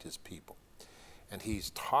reject his people? And he's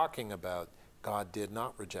talking about God did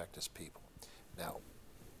not reject his people. Now,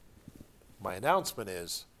 my announcement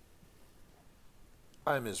is,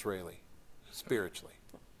 I'm Israeli, spiritually.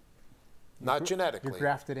 Not genetically. You're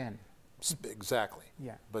grafted in. Exactly.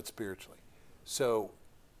 Yeah. But spiritually. So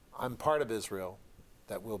I'm part of Israel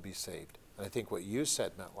that will be saved. And I think what you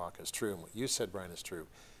said, Matlock, is true, and what you said, Brian, is true.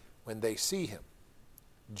 When they see him,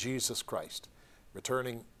 Jesus Christ,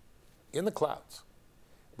 returning in the clouds,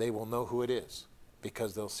 they will know who it is,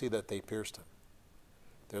 because they'll see that they pierced him.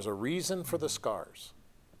 There's a reason for the scars.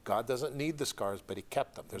 God doesn't need the scars, but he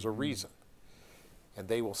kept them. There's a reason. And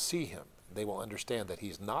they will see him. They will understand that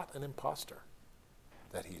he's not an imposter,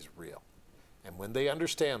 that he's real. And when they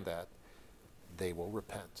understand that, they will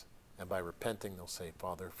repent. And by repenting, they'll say,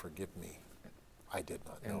 Father, forgive me. I did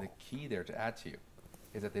not know. And the key there to add to you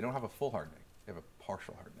is that they don't have a full hardening. They have a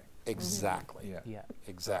partial hardening. Exactly. Yeah.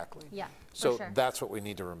 Exactly. Yeah, So for sure. that's what we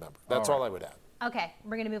need to remember. That's all I would add. Okay,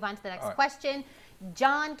 we're going to move on to the next All right. question.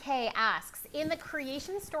 John K. asks, in the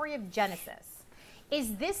creation story of Genesis,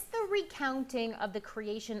 is this the recounting of the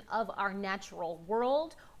creation of our natural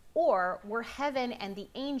world, or were heaven and the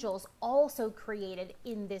angels also created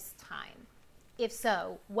in this time? If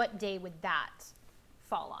so, what day would that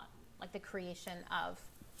fall on? Like the creation of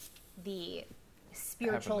the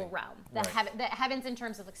spiritual Heavenly. realm. The heavens in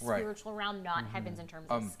terms of like Right. spiritual realm, not heavens in terms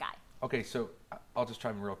of sky. Okay, so I'll just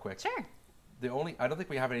chime in real quick. Sure. I don't think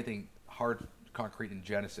we have anything hard, concrete in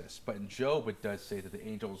Genesis, but in Job it does say that the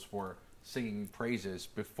angels were singing praises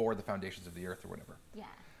before the foundations of the earth or whatever.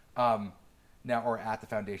 Yeah. Now, or at the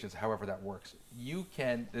foundations, however that works.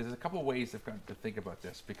 There's a couple of ways to think about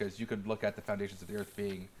this, because you could look at the foundations of the earth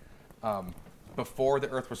being before the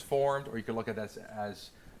earth was formed, or you could look at this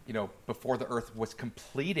as, before the earth was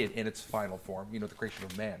completed in its final form, the creation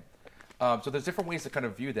of man. So there's different ways to kind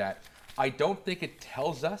of view that. I don't think it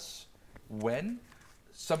tells us when.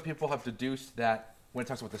 Some people have deduced that when it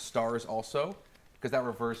talks about the stars also, because that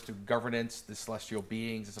refers to governance, the celestial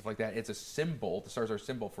beings and stuff like that. It's a symbol. The stars are a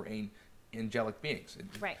symbol for angelic beings.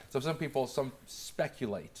 Right. So some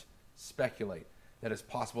speculate that it's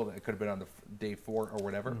possible that it could have been on the day 4 or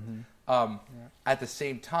whatever. At the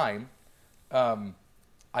same time,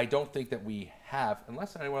 I don't think that we have,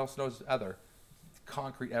 unless anyone else knows other,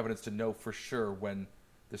 concrete evidence to know for sure when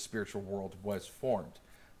the spiritual world was formed.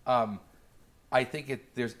 I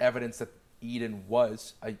think there's evidence that Eden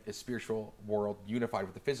was a spiritual world unified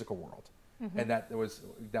with the physical world, and that was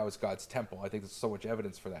God's temple. I think there's so much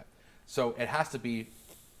evidence for that. So it has to be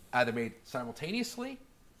either made simultaneously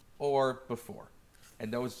or before,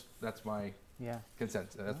 and that's my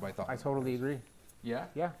consensus. That's my thought. I totally agree. Yeah.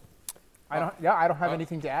 Yeah. I don't have Oh.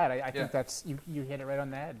 anything to add. I Yeah. think that's you hit it right on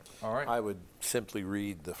the head. All right. I would simply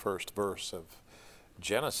read the first verse of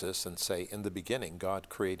Genesis and say, in the beginning, God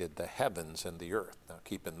created the heavens and the earth. Now,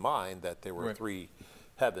 keep in mind that there were Right. 3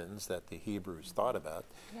 heavens that the Hebrews thought about.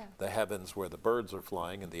 Yeah. The heavens where the birds are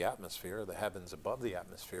flying in the atmosphere, the heavens above the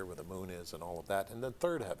atmosphere where the moon is and all of that, and the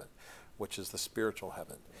third heaven, which is the spiritual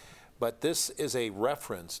heaven. But this is a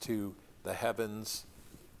reference to the heavens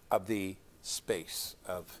of the space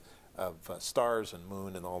of stars and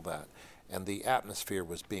moon and all that. And the atmosphere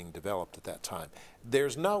was being developed at that time.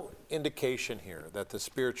 There's no indication here that the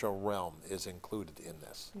spiritual realm is included in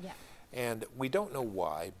this. Yeah. And we don't know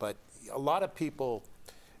why, but a lot of people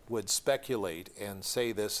would speculate and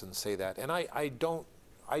say this and say that. And I don't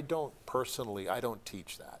personally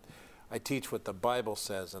teach that. I teach what the Bible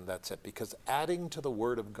says, and that's it. Because adding to the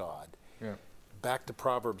Word of God, back to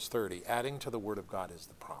Proverbs 30, adding to the Word of God is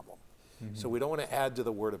the problem. So we don't want to add to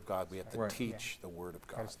the Word of God. We have to teach the Word of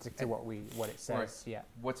God. Gotta stick to what it says. Right. Yeah.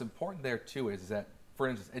 What's important there too is that, for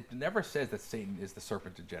instance, it never says that Satan is the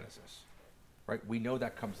serpent in Genesis, right? We know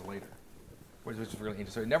that comes later, which is really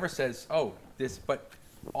interesting. It never says, but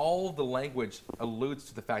all the language alludes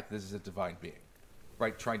to the fact that this is a divine being,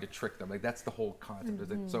 right? Trying to trick them. Like that's the whole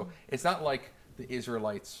concept. So it's not like the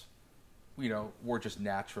Israelites, were just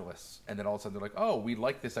naturalists, and then all of a sudden they're like, oh, we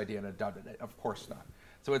like this idea and adopted it. Of course not.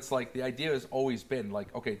 So it's like the idea has always been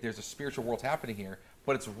like, okay, there's a spiritual world happening here,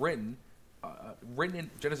 but it's written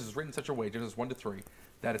in Genesis is written in such a way, Genesis 1-3,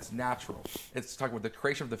 that it's natural. It's talking about the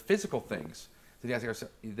creation of the physical things.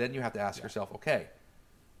 Then you have to ask yourself, okay,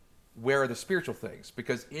 where are the spiritual things?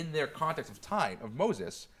 Because in their context of time of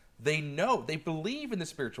Moses, they believe in the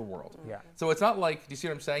spiritual world. Yeah. So it's not like, do you see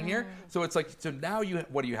what I'm saying here? So it's like, so now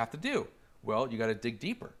what do you have to do? Well, you got to dig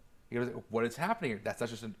deeper. You got to, what is happening here? That's not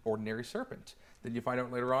just an ordinary serpent. Then you find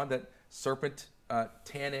out later on that serpent,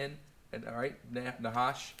 tannin, and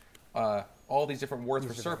nahash, all these different words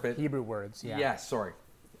for serpent. Hebrew words. Yeah. Yes, sorry.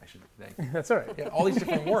 I should thank you. That's all right. Yeah, all these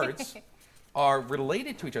different words are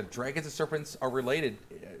related to each other. Dragons and serpents are related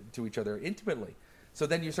to each other intimately. So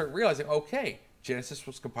then you start realizing, okay, Genesis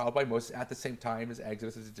was compiled by Moses at the same time as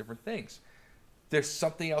Exodus and different things. There's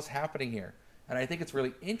something else happening here. And I think it's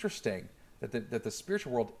really interesting that the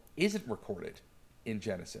spiritual world isn't recorded in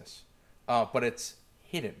Genesis. But it's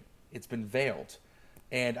hidden. It's been veiled.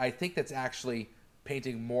 And I think that's actually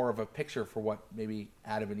painting more of a picture for what maybe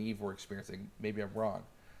Adam and Eve were experiencing. Maybe I'm wrong,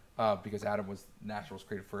 because Adam was natural, was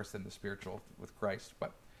created first, then the spiritual with Christ.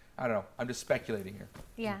 But I don't know. I'm just speculating here.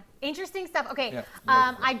 Yeah. Interesting stuff. Okay. Yeah.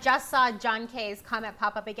 I just saw John Kay's comment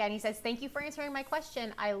pop up again. He says, "Thank you for answering my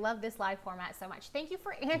question. I love this live format so much." Thank you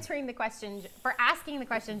for answering the question, for asking the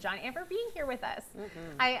question, John, and for being here with us.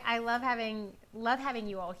 I love having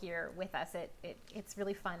you all here with us. It's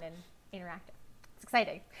really fun and interactive. It's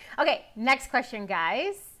exciting. Okay, next question,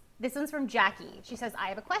 guys. This one's from Jackie. She says, "I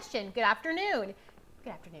have a question. Good afternoon."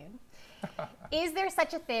 Good afternoon. Is there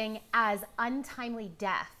such a thing as untimely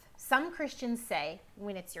death? Some Christians say,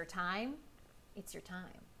 when it's your time, it's your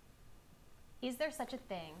time. Is there such a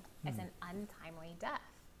thing as an untimely death?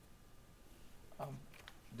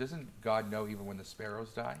 Doesn't God know even when the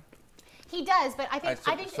sparrows die? He does, but I think Right.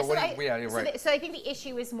 I think the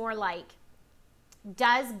issue is more like,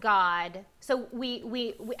 does God? So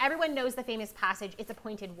we everyone knows the famous passage, "It's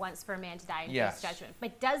appointed once for a man to die and face judgment."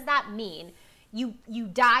 But does that mean you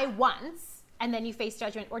die once and then you face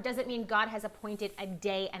judgment, or does it mean God has appointed a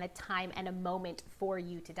day and a time and a moment for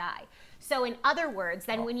you to die? So in other words,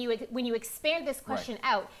 then when you expand this question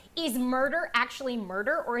out, is murder actually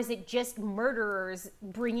murder, or is it just murderers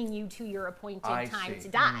bringing you to your appointed time to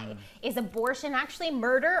die? Is abortion actually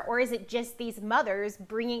murder, or is it just these mothers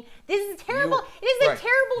bringing? This is terrible. It is a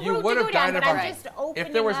terrible road to go down. But I'm just opening.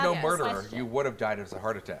 If there was no up murderer, question. you would have died as a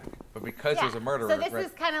heart attack. But because there's a murderer, so this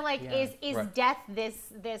is kind of like, is death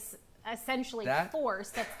this essentially force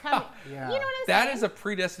that's coming? You know what I'm saying? That is a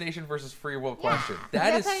predestination versus free will question.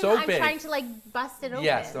 That is so big. I'm trying to like bust it open.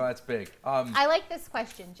 Yes, no, that's big. I like this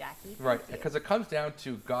question, Jackie. Right, because it comes down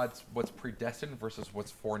to what's predestined versus what's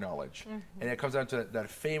foreknowledge, and it comes down to that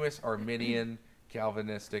famous Arminian,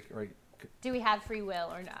 Calvinistic, right? Do we have free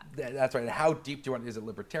will or not? That's right. And how deep do you want? Is it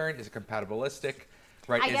libertarian? Is it compatibilistic?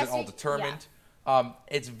 Right? Is it all determined?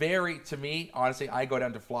 It's very, to me, honestly, I go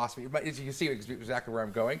down to philosophy. But as you can see exactly where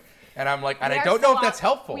I'm going. And I'm like, and I don't know if that's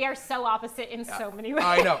helpful. We are so opposite in so many ways.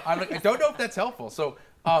 I know. I'm like, I don't know if that's helpful. So,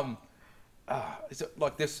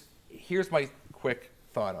 look, here's my quick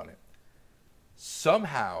thought on it.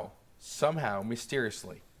 Somehow,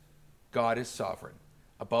 mysteriously, God is sovereign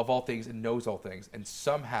above all things and knows all things. And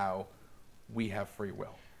somehow we have free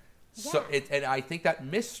will. Yeah. So, and I think that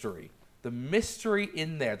the mystery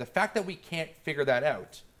in there, the fact that we can't figure that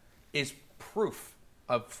out, is proof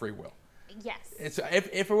of free will. Yes. It's,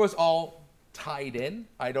 if it was all tied in,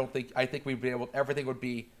 I think we'd be able. Everything would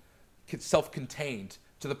be self-contained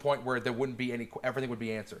to the point where there wouldn't be everything would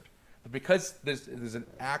be answered. But because there's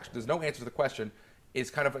no answer to the question, is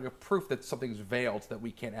kind of like a proof that something's veiled that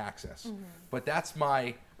we can't access. But that's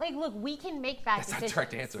my look, we can make bad decisions. That's not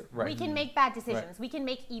direct answer, right? We can make bad decisions. Right. We can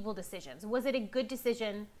make evil decisions. Was it a good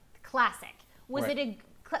decision? Classic. Was it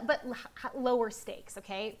but lower stakes,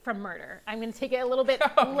 okay, from murder. I'm going to take it a little bit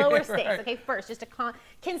lower stakes, okay, first, just to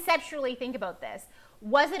conceptually think about this.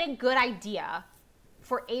 Was it a good idea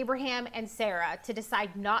for Abraham and Sarah to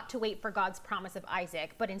decide not to wait for God's promise of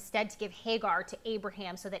Isaac, but instead to give Hagar to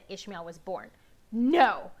Abraham so that Ishmael was born?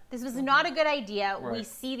 No, this was not a good idea. Right. We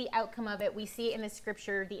see the outcome of it. We see it in the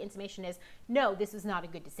scripture. The intimation is, no, this was not a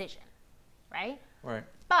good decision, right? Right.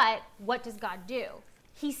 But what does God do?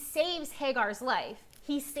 He saves Hagar's life.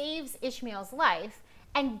 He saves Ishmael's life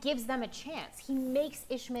and gives them a chance. He makes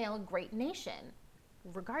Ishmael a great nation,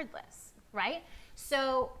 regardless, right?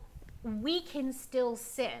 So we can still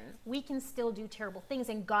sin. We can still do terrible things,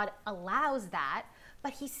 and God allows that,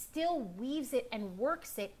 but he still weaves it and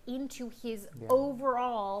works it into his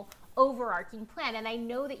overall overarching plan. And I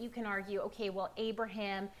know that you can argue, okay, well,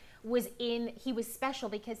 Abraham he was special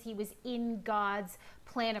because he was in God's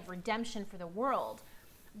plan of redemption for the world.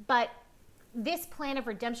 But this plan of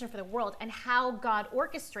redemption for the world and how God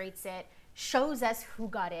orchestrates it shows us who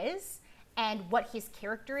God is and what his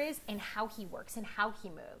character is and how he works and how he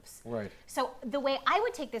moves. Right. So the way I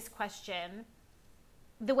would take this question,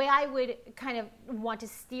 the way I would kind of want to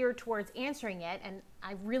steer towards answering it, and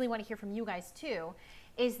I really want to hear from you guys too,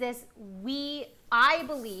 is this: I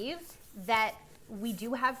believe that we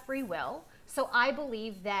do have free will. So I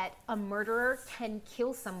believe that a murderer can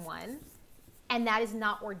kill someone, and that is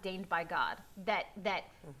not ordained by God.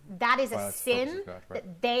 That is a sin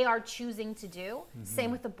that they are choosing to do.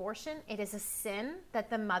 Same with abortion. It is a sin that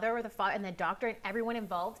the mother or the father and the doctor and everyone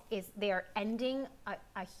involved they are ending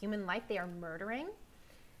a human life. They are murdering.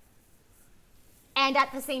 And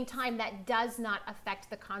at the same time, that does not affect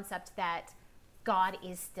the concept that God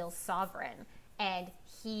is still sovereign and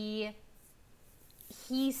he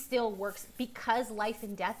still works because life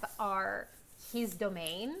and death are his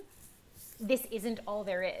domain. This isn't all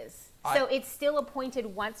there is. So it's still appointed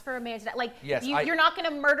once for a man to die. Like, yes, you're not going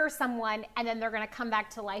to murder someone and then they're going to come back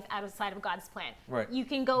to life outside of God's plan. Right. You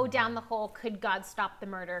can go down the whole, could God stop the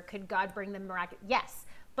murder? Could God bring the miraculous? Yes.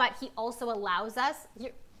 but he also allows us.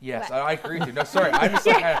 Yes, what? I agree with you. No, sorry, I'm just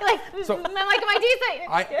so I'm like, am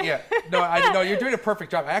I decent? No, you're doing a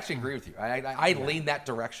perfect job. I actually agree with you. I lean that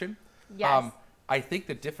direction. Yes. I think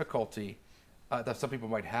the difficulty that some people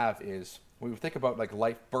might have is when we think about like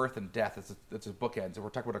life, birth, and death. It's a bookends, and we're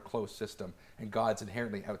talking about a closed system, and God's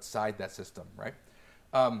inherently outside that system, right?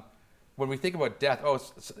 When we think about death,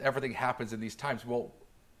 everything happens in these times. Well,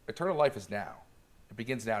 eternal life is now. It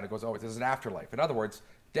begins now, and it goes always. There's an afterlife. In other words,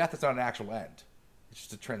 death is not an actual end. It's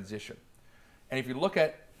just a transition. And if you look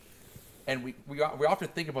at, and we often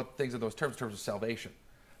think about things in those terms of salvation,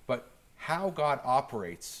 but how God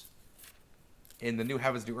operates in the new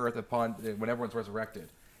heavens, new earth, when everyone's resurrected,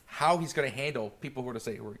 how he's going to handle people who are to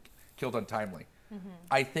say were killed untimely. Mm-hmm.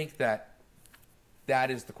 I think that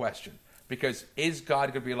is the question. Because is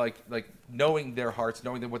God going to be like knowing their hearts,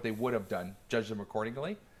 knowing what they would have done, judge them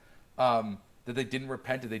accordingly? That they didn't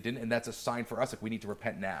repent, and that's a sign for us, like we need to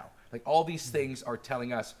repent now. Like all these things are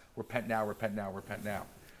telling us, repent now, repent now, repent now.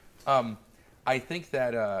 I think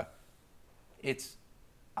that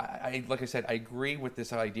like I said, I agree with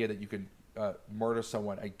this idea that you can murder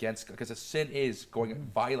someone because a sin is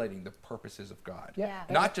violating the purposes of God,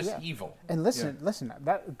 not just evil. And listen,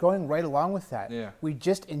 that going right along with that. Yeah. We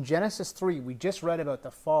just in Genesis 3, we just read about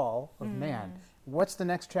the fall of man. What's the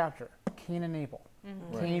next chapter? Cain and Abel.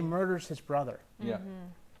 Mm-hmm. Right. Cain murders his brother. Yeah.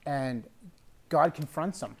 And God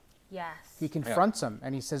confronts him. Yes. He confronts him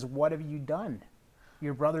and he says, "What have you done?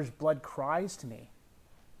 Your brother's blood cries to me."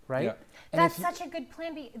 Right? Yeah. That's such a good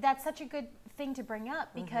plan. That's such a good thing to bring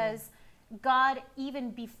up because God,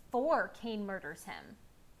 even before Cain murders him,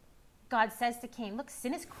 God says to Cain, "Look,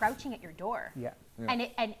 sin is crouching at your door." Yeah.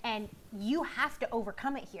 And you have to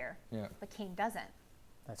overcome it here. Yeah. But Cain doesn't.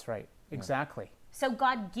 That's right. Exactly. So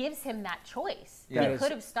God gives him that choice. Yeah. He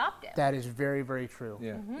could have stopped it. That is very, very true.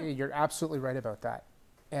 Yeah. Mm-hmm. You're absolutely right about that.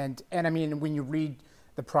 And I mean, when you read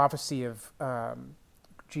the prophecy of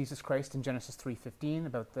Jesus Christ in Genesis 3:15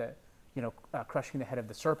 about the, crushing the head of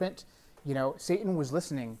the serpent, Satan was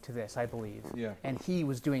listening to this, I believe. Yeah. And he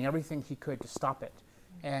was doing everything he could to stop it.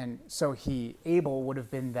 And so Abel would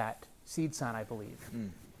have been that seed son, I believe.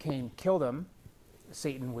 Cain killed him.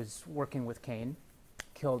 Satan was working with Cain,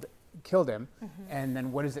 killed him. And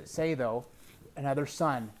then what does it say, though? Another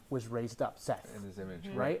son was raised up, Seth. In his image.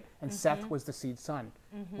 Right? And Seth was the seed son,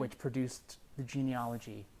 which produced the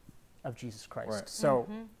genealogy of Jesus Christ. Right. So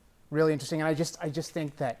really interesting. And I just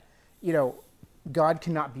think that, God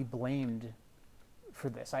cannot be blamed for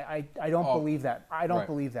this. I don't believe that. I don't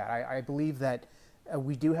believe that. I believe that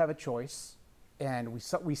we do have a choice, and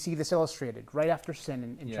we see this illustrated right after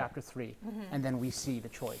sin in chapter 3, and then we see the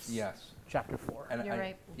choice. Yes. Chapter 4. And you're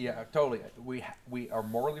right. Yeah, totally. We are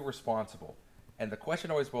morally responsible, and the question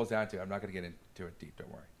always boils down to, I'm not going to get into it deep,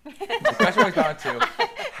 don't worry. The question always down to,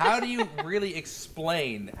 how do you really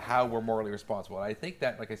explain how we're morally responsible? And I think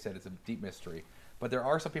that, like I said, it's a deep mystery. But there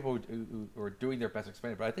are some people who are doing their best to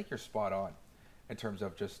explain it. But I think you're spot on in terms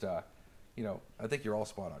of just, I think you're all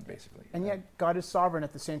spot on, basically. And yet God is sovereign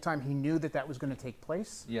at the same time. He knew that was going to take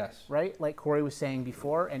place. Yes. Right? Like Corey was saying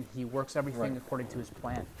before, and he works everything according to his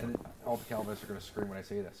plan. And all the Calvinists are going to scream when I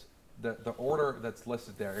say this. The order that's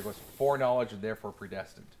listed there, it goes foreknowledge and therefore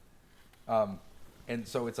predestined. And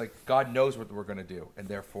so it's like God knows what we're going to do, and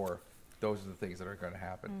therefore those are the things that are going to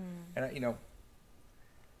happen. And,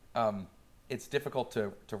 it's difficult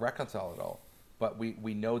to reconcile it all, but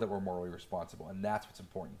we know that we're morally responsible, and that's what's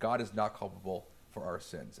important. God is not culpable for our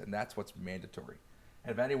sins, and that's what's mandatory.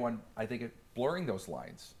 And if anyone, I think, blurring those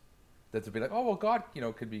lines, that to be like, oh well, God,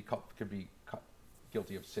 could be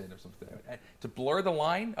guilty of sin or something. And to blur the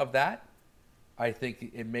line of that, I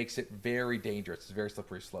think it makes it very dangerous. It's a very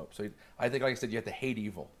slippery slope. So I think, like I said, you have to hate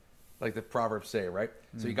evil, like the Proverbs say, right?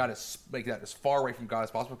 So you got to make that as far away from God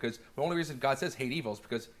as possible, because the only reason God says hate evil is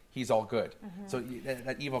because He's all good. So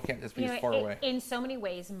that evil can't just be as far away. In so many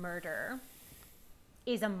ways, murder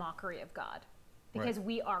is a mockery of God, because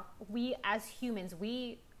we as humans,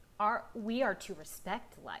 we are to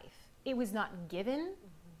respect life. It was not given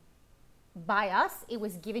by us. It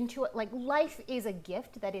was given to it. Like, life is a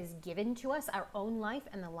gift that is given to us, our own life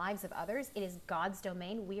and the lives of others. It is God's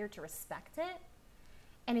domain. We are to respect it.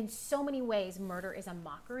 And in so many ways, murder is a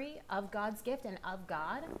mockery of God's gift and of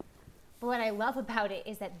God. But what I love about it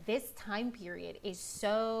is that this time period is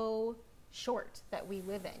so short that we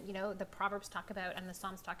live in. The Proverbs talk about and the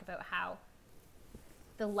Psalms talk about how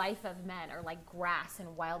the life of men are like grass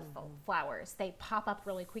and wildflowers. They pop up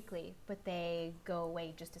really quickly, but they go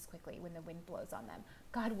away just as quickly when the wind blows on them.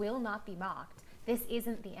 God will not be mocked. This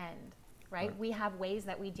isn't the end, right? We have ways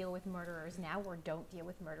that we deal with murderers now or don't deal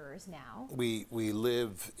with murderers now. We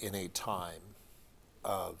live in a time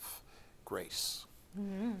of grace.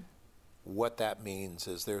 What that means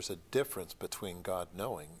is there's a difference between God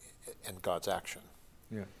knowing and God's action.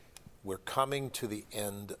 Yeah. We're coming to the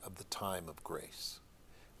end of the time of grace.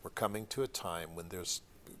 We're coming to a time when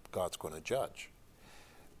God's going to judge.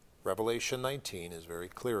 Revelation 19 is very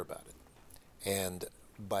clear about it.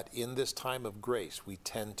 But in this time of grace, we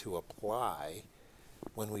tend to apply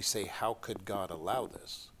when we say, how could God allow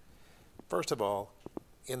this? First of all,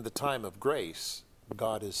 in the time of grace,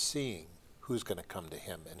 God is seeing who's going to come to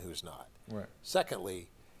him and who's not. Right. Secondly,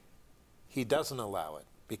 he doesn't allow it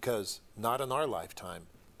because not in our lifetime,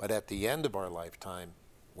 but at the end of our lifetime,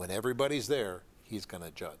 when everybody's there, he's going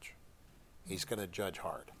to judge. He's going to judge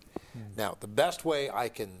hard. Now, the best way I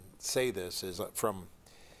can say this is from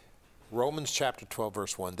Romans chapter 12,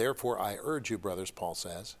 verse 1. Therefore, I urge you, brothers, Paul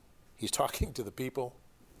says. He's talking to the people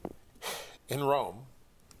in Rome.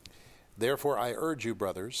 Therefore, I urge you,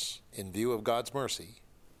 brothers, in view of God's mercy,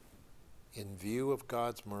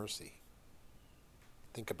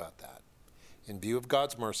 think about that. In view of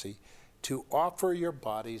God's mercy, to offer your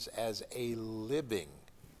bodies as a living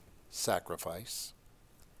sacrifice,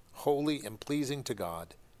 holy and pleasing to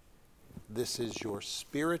God. This is your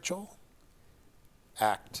spiritual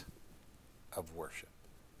act of worship.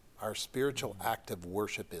 Our spiritual act of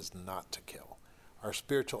worship is not to kill. Our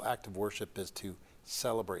spiritual act of worship is to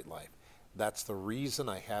celebrate life. That's the reason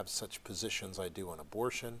I have such positions I do on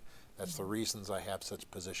abortion. That's the reasons I have such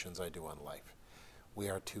positions I do on life. We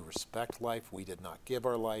are to respect life. We did not give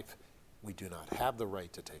our life. We do not have the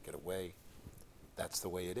right to take it away. That's the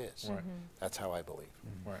way it is. Right. That's how I believe.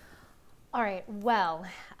 Right. All right. Well,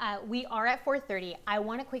 we are at 4:30. I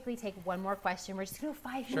want to quickly take one more question. We're just going to go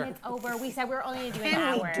 5 minutes over. We said we were only going to do an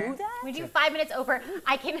hour. Can we do that? We do 5 minutes over.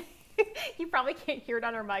 I can. You probably can't hear it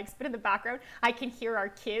on our mics, but in the background, I can hear our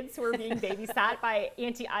kids who are being babysat by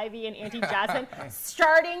Auntie Ivy and Auntie Jasmine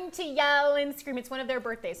starting to yell and scream. It's one of their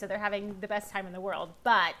birthdays, so they're having the best time in the world.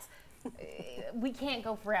 But we can't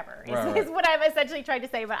go forever, is what I've essentially tried to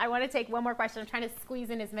say. But I want to take one more question. I'm trying to squeeze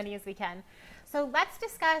in as many as we can. So let's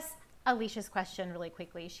discuss Alicia's question really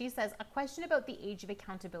quickly. She says, a question about the age of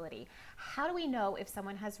accountability. How do we know if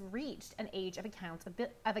someone has reached an age of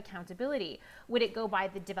accountability? Would it go by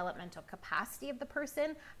the developmental capacity of the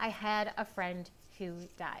person? I had a friend who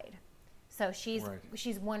died. So she's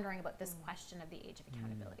wondering about this question of the age of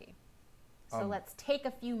accountability. So let's take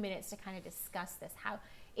a few minutes to kind of discuss this. How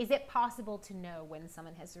is it possible to know when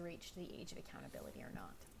someone has reached the age of accountability or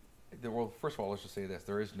not? Well, first of all, let's just say this.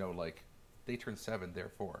 There is no, they turn 7,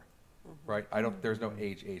 therefore. Right? There's no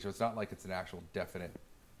age. So it's not like it's an actual definite,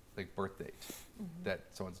 birth date that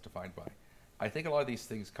someone's defined by. I think a lot of these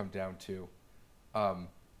things come down to follow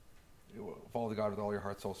the God with all your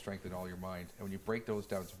heart, soul, strength, and all your mind. And when you break those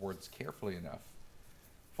down to words carefully enough,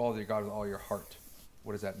 follow your God with all your heart.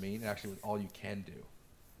 What does that mean? And actually, with all you can do.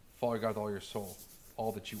 Follow your God with all your soul,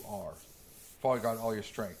 all that you are. Follow your God with all your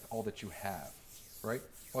strength, all that you have. Right?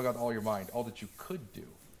 Follow God with all your mind, all that you could do.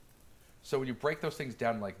 So when you break those things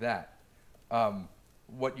down like that,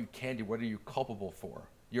 what you can do, what are you culpable for?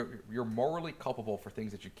 You're morally culpable for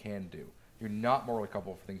things that you can do. You're not morally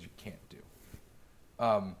culpable for things you can't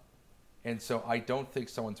do. And so I don't think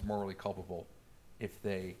someone's morally culpable if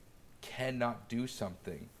they cannot do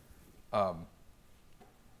something,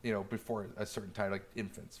 before a certain time, like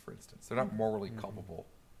infants, for instance. They're not morally culpable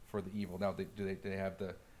for the evil. Now, do they have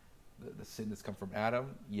the sin that's come from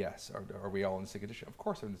Adam? Yes. Are we all in the same condition? Of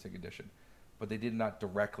course, they're in the same condition. But they did not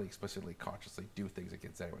directly, explicitly, consciously do things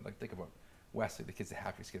against anyone. Think about Wesley, the kid's the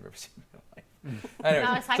happiest kid I've ever seen in my life. Anyways,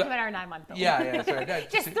 no, I was talking about our 9-month-old. Yeah, sorry.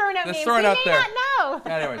 Just throwing out names. Throwing out may there. Not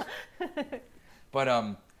know. Anyways,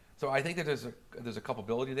 but so I think that there's a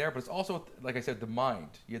culpability there, but it's also, like I said, the mind.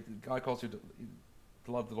 God calls you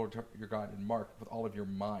to love the Lord your God in Mark with all of your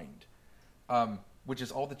mind. Which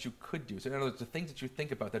is all that you could do. So in other words, the things that you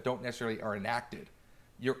think about that don't necessarily are enacted,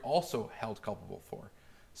 you're also held culpable for.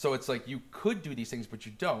 So it's like you could do these things, but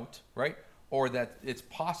you don't, right? Or that it's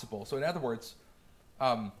possible. So in other words,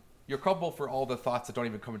 you're culpable for all the thoughts that don't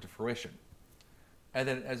even come into fruition. And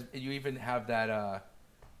then as you even have that,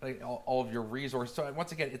 all of your resources. So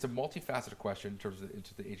once again, it's a multifaceted question in terms of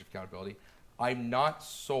into the age of accountability. I'm not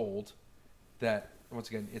sold that, once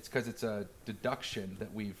again, it's because it's a deduction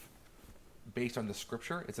that we've based on the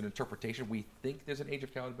scripture. It's an interpretation. We think there's an age of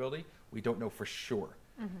accountability. We don't know for sure.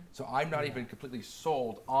 So I'm not even completely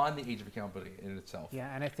sold on the age of accountability in itself.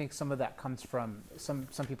 Yeah, and I think some of that comes from some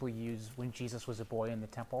people use when Jesus was a boy in the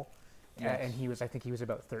temple. Yes. And I think he was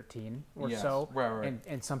about 13 or Yes. so. Right.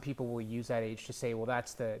 And some people will use that age to say, well,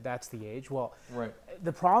 that's the age. Well, Right.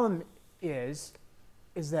 the problem is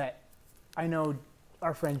that I know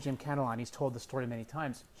our friend Jim Catalan, he's told the story many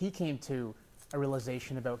times. He came to a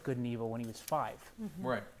realization about good and evil when he was 5.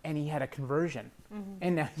 Right. And he had a conversion.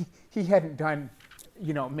 And now he hadn't done,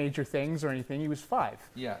 major things or anything. He was 5.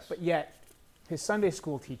 Yes. But yet, his Sunday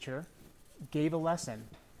school teacher gave a lesson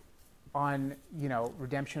on,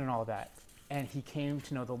 redemption and all that. And he came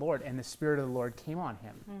to know the Lord, and the Spirit of the Lord came on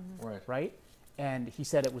him. Right. Right? And he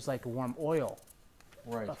said it was like a warm oil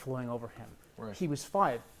flowing over him. Right. He was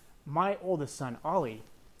 5. My oldest son, Ollie,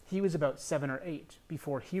 he was about 7 or 8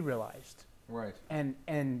 before he realized. Right. And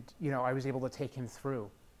I was able to take him through,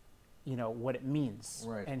 what it means.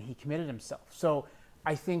 Right. And he committed himself. So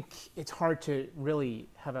I think it's hard to really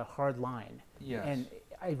have a hard line. Yes. And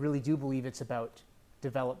I really do believe it's about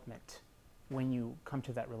development when you come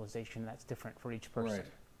to that realization. That's different for each person.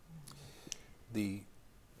 Right.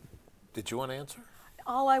 Did you want to answer?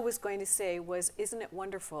 All I was going to say was, isn't it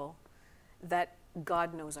wonderful that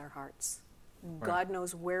God knows our hearts? Right. God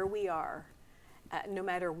knows where we are, no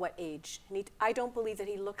matter what age. And I don't believe that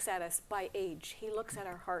he looks at us by age. He looks at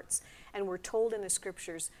our hearts. And we're told in the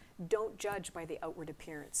scriptures, don't judge by the outward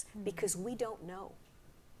appearance, because we don't know.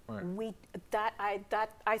 Right. That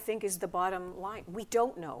I think is the bottom line. We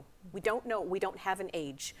don't know. We don't know. We don't have an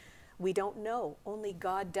age. We don't know. Only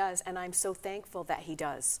God does, and I'm so thankful that he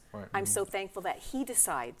does. Right. I'm so thankful that he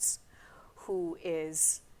decides who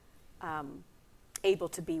is able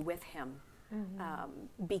to be with him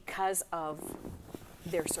because of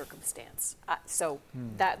their circumstance.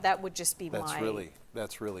 That would just be That's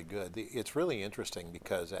really good. It's really interesting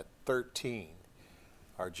because at 13,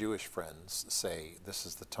 our Jewish friends say this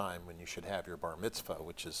is the time when you should have your bar mitzvah,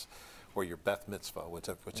 or your beth mitzvah, which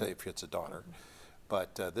if it's a daughter.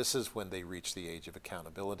 But this is when they reach the age of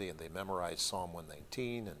accountability, and they memorize Psalm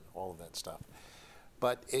 119 and all of that stuff.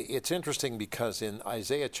 But it's interesting because in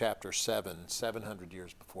Isaiah chapter 7, 700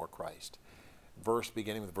 years before Christ,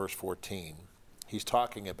 beginning with verse 14, he's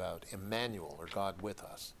talking about Emmanuel, or God with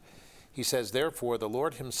us. He says, therefore, the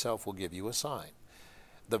Lord himself will give you a sign.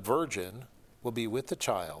 The virgin will be with the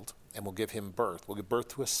child and will give birth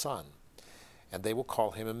to a son. And they will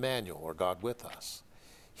call him Emmanuel, or God with us.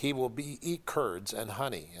 He will eat curds and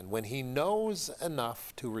honey, and when he knows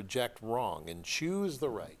enough to reject wrong and choose the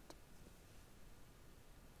right,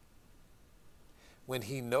 when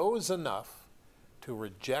he knows enough to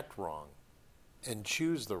reject wrong and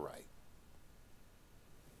choose the right.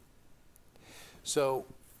 So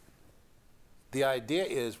the idea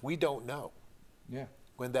is we don't know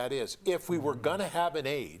when that is. If we were going to have an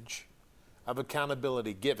age of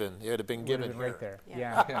accountability given, it would have been given here. Right there.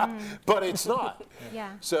 Yeah. But it's not.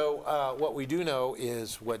 Yeah. So what we do know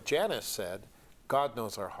is what Janice said, God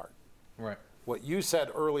knows our heart. Right. What you said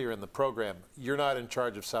earlier in the program, you're not in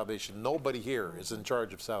charge of salvation. Nobody here is in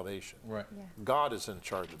charge of salvation. Right. Yeah. God is in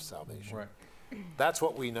charge of salvation. Right. That's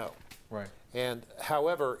what we know. Right. And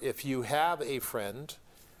however, if you have a friend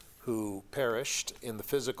who perished in the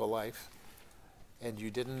physical life and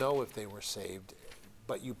you didn't know if they were saved,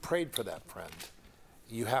 but you prayed for that friend,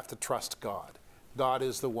 you have to trust God. God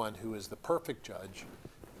is the one who is the perfect judge,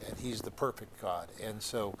 and he's the perfect God. And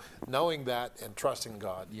so knowing that and trusting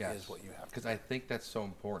God is what you have to do. Because I think that's so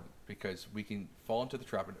important, because we can fall into the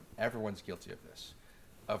trap, and everyone's guilty of this,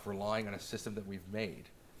 of relying on a system that we've made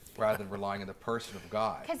rather than relying on the person of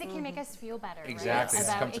God. Because it can make us feel better. Exactly.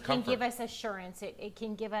 Right? It can give us assurance. It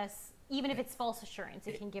can give us, even if it's false assurance,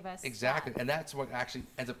 it can give us exactly. that. And that's what actually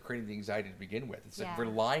ends up creating the anxiety to begin with. It's like Yeah.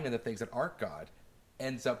 relying on the things that aren't God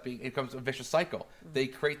it becomes a vicious cycle. They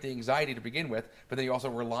create the anxiety to begin with, but then you're also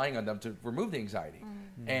relying on them to remove the anxiety.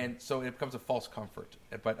 And so it becomes a false comfort.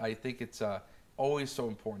 But I think it's always so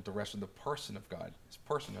important to rest on the person of God, his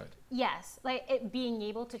personhood. Yes, like it being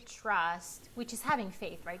able to trust, which is having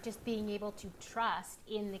faith, right? Just being able to trust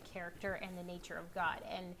in the character and the nature of God.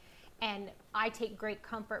 And I take great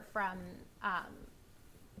comfort from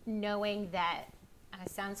knowing that, it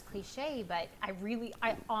sounds cliche, but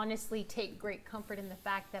I honestly take great comfort in the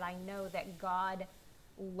fact that I know that God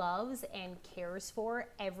loves and cares for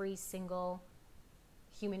every single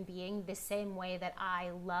human being the same way that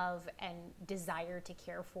I love and desire to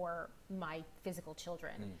care for my physical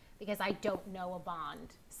children, because I don't know a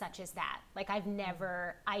bond such as that. Like I've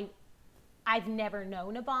never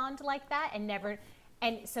known a bond like that,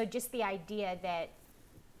 and so just the idea that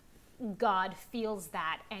God feels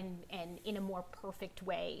that and in a more perfect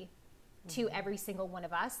way to every single one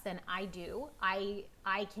of us than I do, I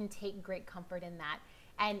can take great comfort in that.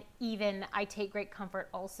 And even I take great comfort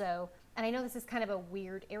also, and I know this is kind of a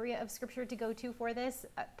weird area of scripture to go to for this,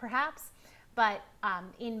 perhaps, but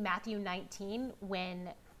in Matthew 19, when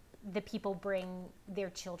the people bring their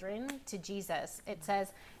children to Jesus. It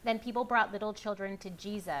says, then people brought little children to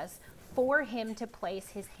Jesus for him to place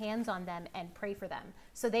his hands on them and pray for them.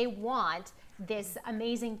 So they want this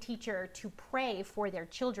amazing teacher to pray for their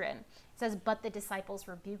children. It says, but the disciples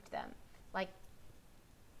rebuked them. Like,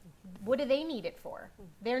 what do they need it for?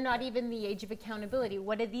 They're not even the age of accountability.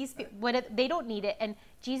 What do these people, they don't need it. And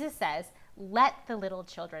Jesus says, let the little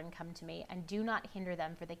children come to me and do not hinder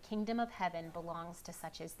them, for the kingdom of heaven belongs to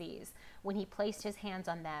such as these. When he placed his hands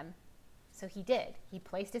on them, so he did. He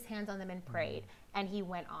placed his hands on them and prayed, and he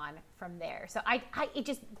went on from there. So it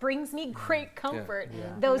just brings me great comfort,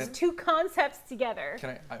 those two concepts together.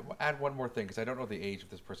 Can I add one more thing? Because I don't know the age of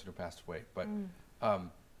this person who passed away, but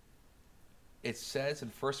it says in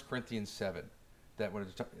 1 Corinthians 7 that when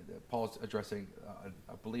Paul is addressing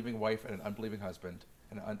a believing wife and an unbelieving husband,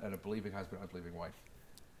 and a believing husband and unbelieving wife,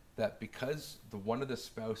 that because one of the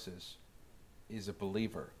spouses is a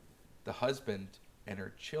believer, the husband and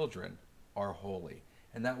her children are holy.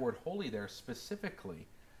 And that word holy there specifically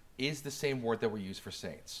is the same word that we use for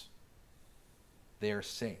saints. They are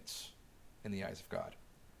saints in the eyes of God.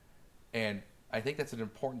 And I think that's an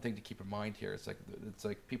important thing to keep in mind here. It's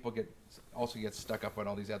like people get stuck up on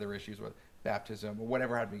all these other issues with baptism or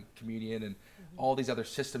whatever, how to be communion and all these other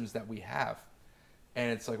systems that we have.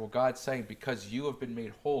 And it's like, well, God's saying, because you have been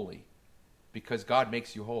made holy, because God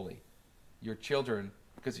makes you holy, your children,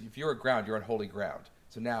 because if you're a ground, you're on holy ground.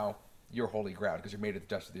 So now you're holy ground because you're made of the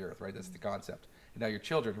dust of the earth, right? That's the concept. And now your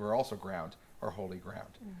children, who are also ground, are holy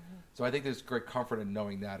ground. So I think there's great comfort in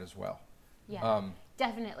knowing that as well. Yeah,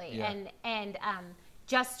 definitely. Yeah. And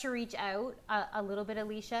just to reach out a little bit,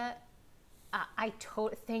 Alicia,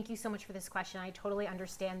 thank you so much for this question. I totally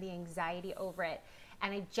understand the anxiety over it.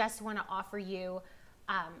 And I just want to offer you,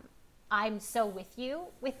 I'm so with you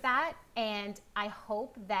with that. And I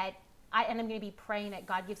hope that, and I'm going to be praying that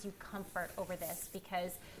God gives you comfort over this,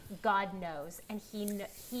 because God knows, and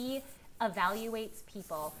he evaluates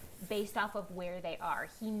people based off of where they are.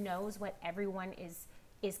 He knows what everyone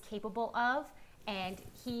is capable of. And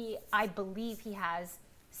I believe he has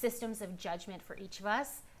systems of judgment for each of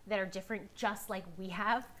us that are different, just like we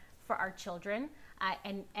have for our children.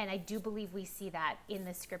 And I do believe we see that in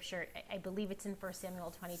the scripture. I believe it's in 1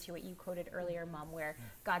 Samuel 22, what you quoted earlier, Mom, where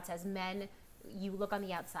God says, men, you look on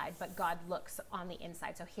the outside, but God looks on the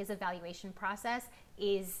inside. So his evaluation process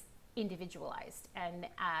is individualized. And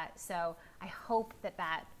so I hope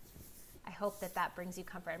that brings you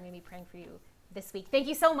comfort. I'm going to be praying for you this week. Thank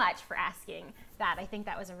you so much for asking that. I think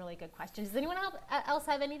that was a really good question. Does anyone else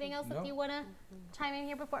have anything else that you want to chime in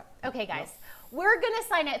here before? Okay, guys, we're going to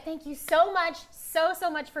sign it. Thank you so much, so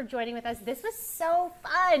much for joining with us. This was so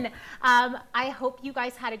fun. I hope you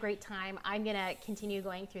guys had a great time. I'm going to continue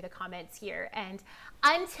going through the comments here. And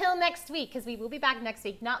until next week, because we will be back next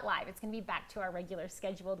week, not live. It's going to be back to our regular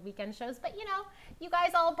scheduled weekend shows. But, you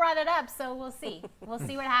guys all brought it up, so we'll see. We'll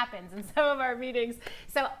see what happens in some of our meetings.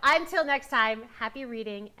 So until next time, happy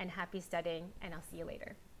reading and happy studying, and I'll see you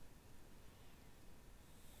later.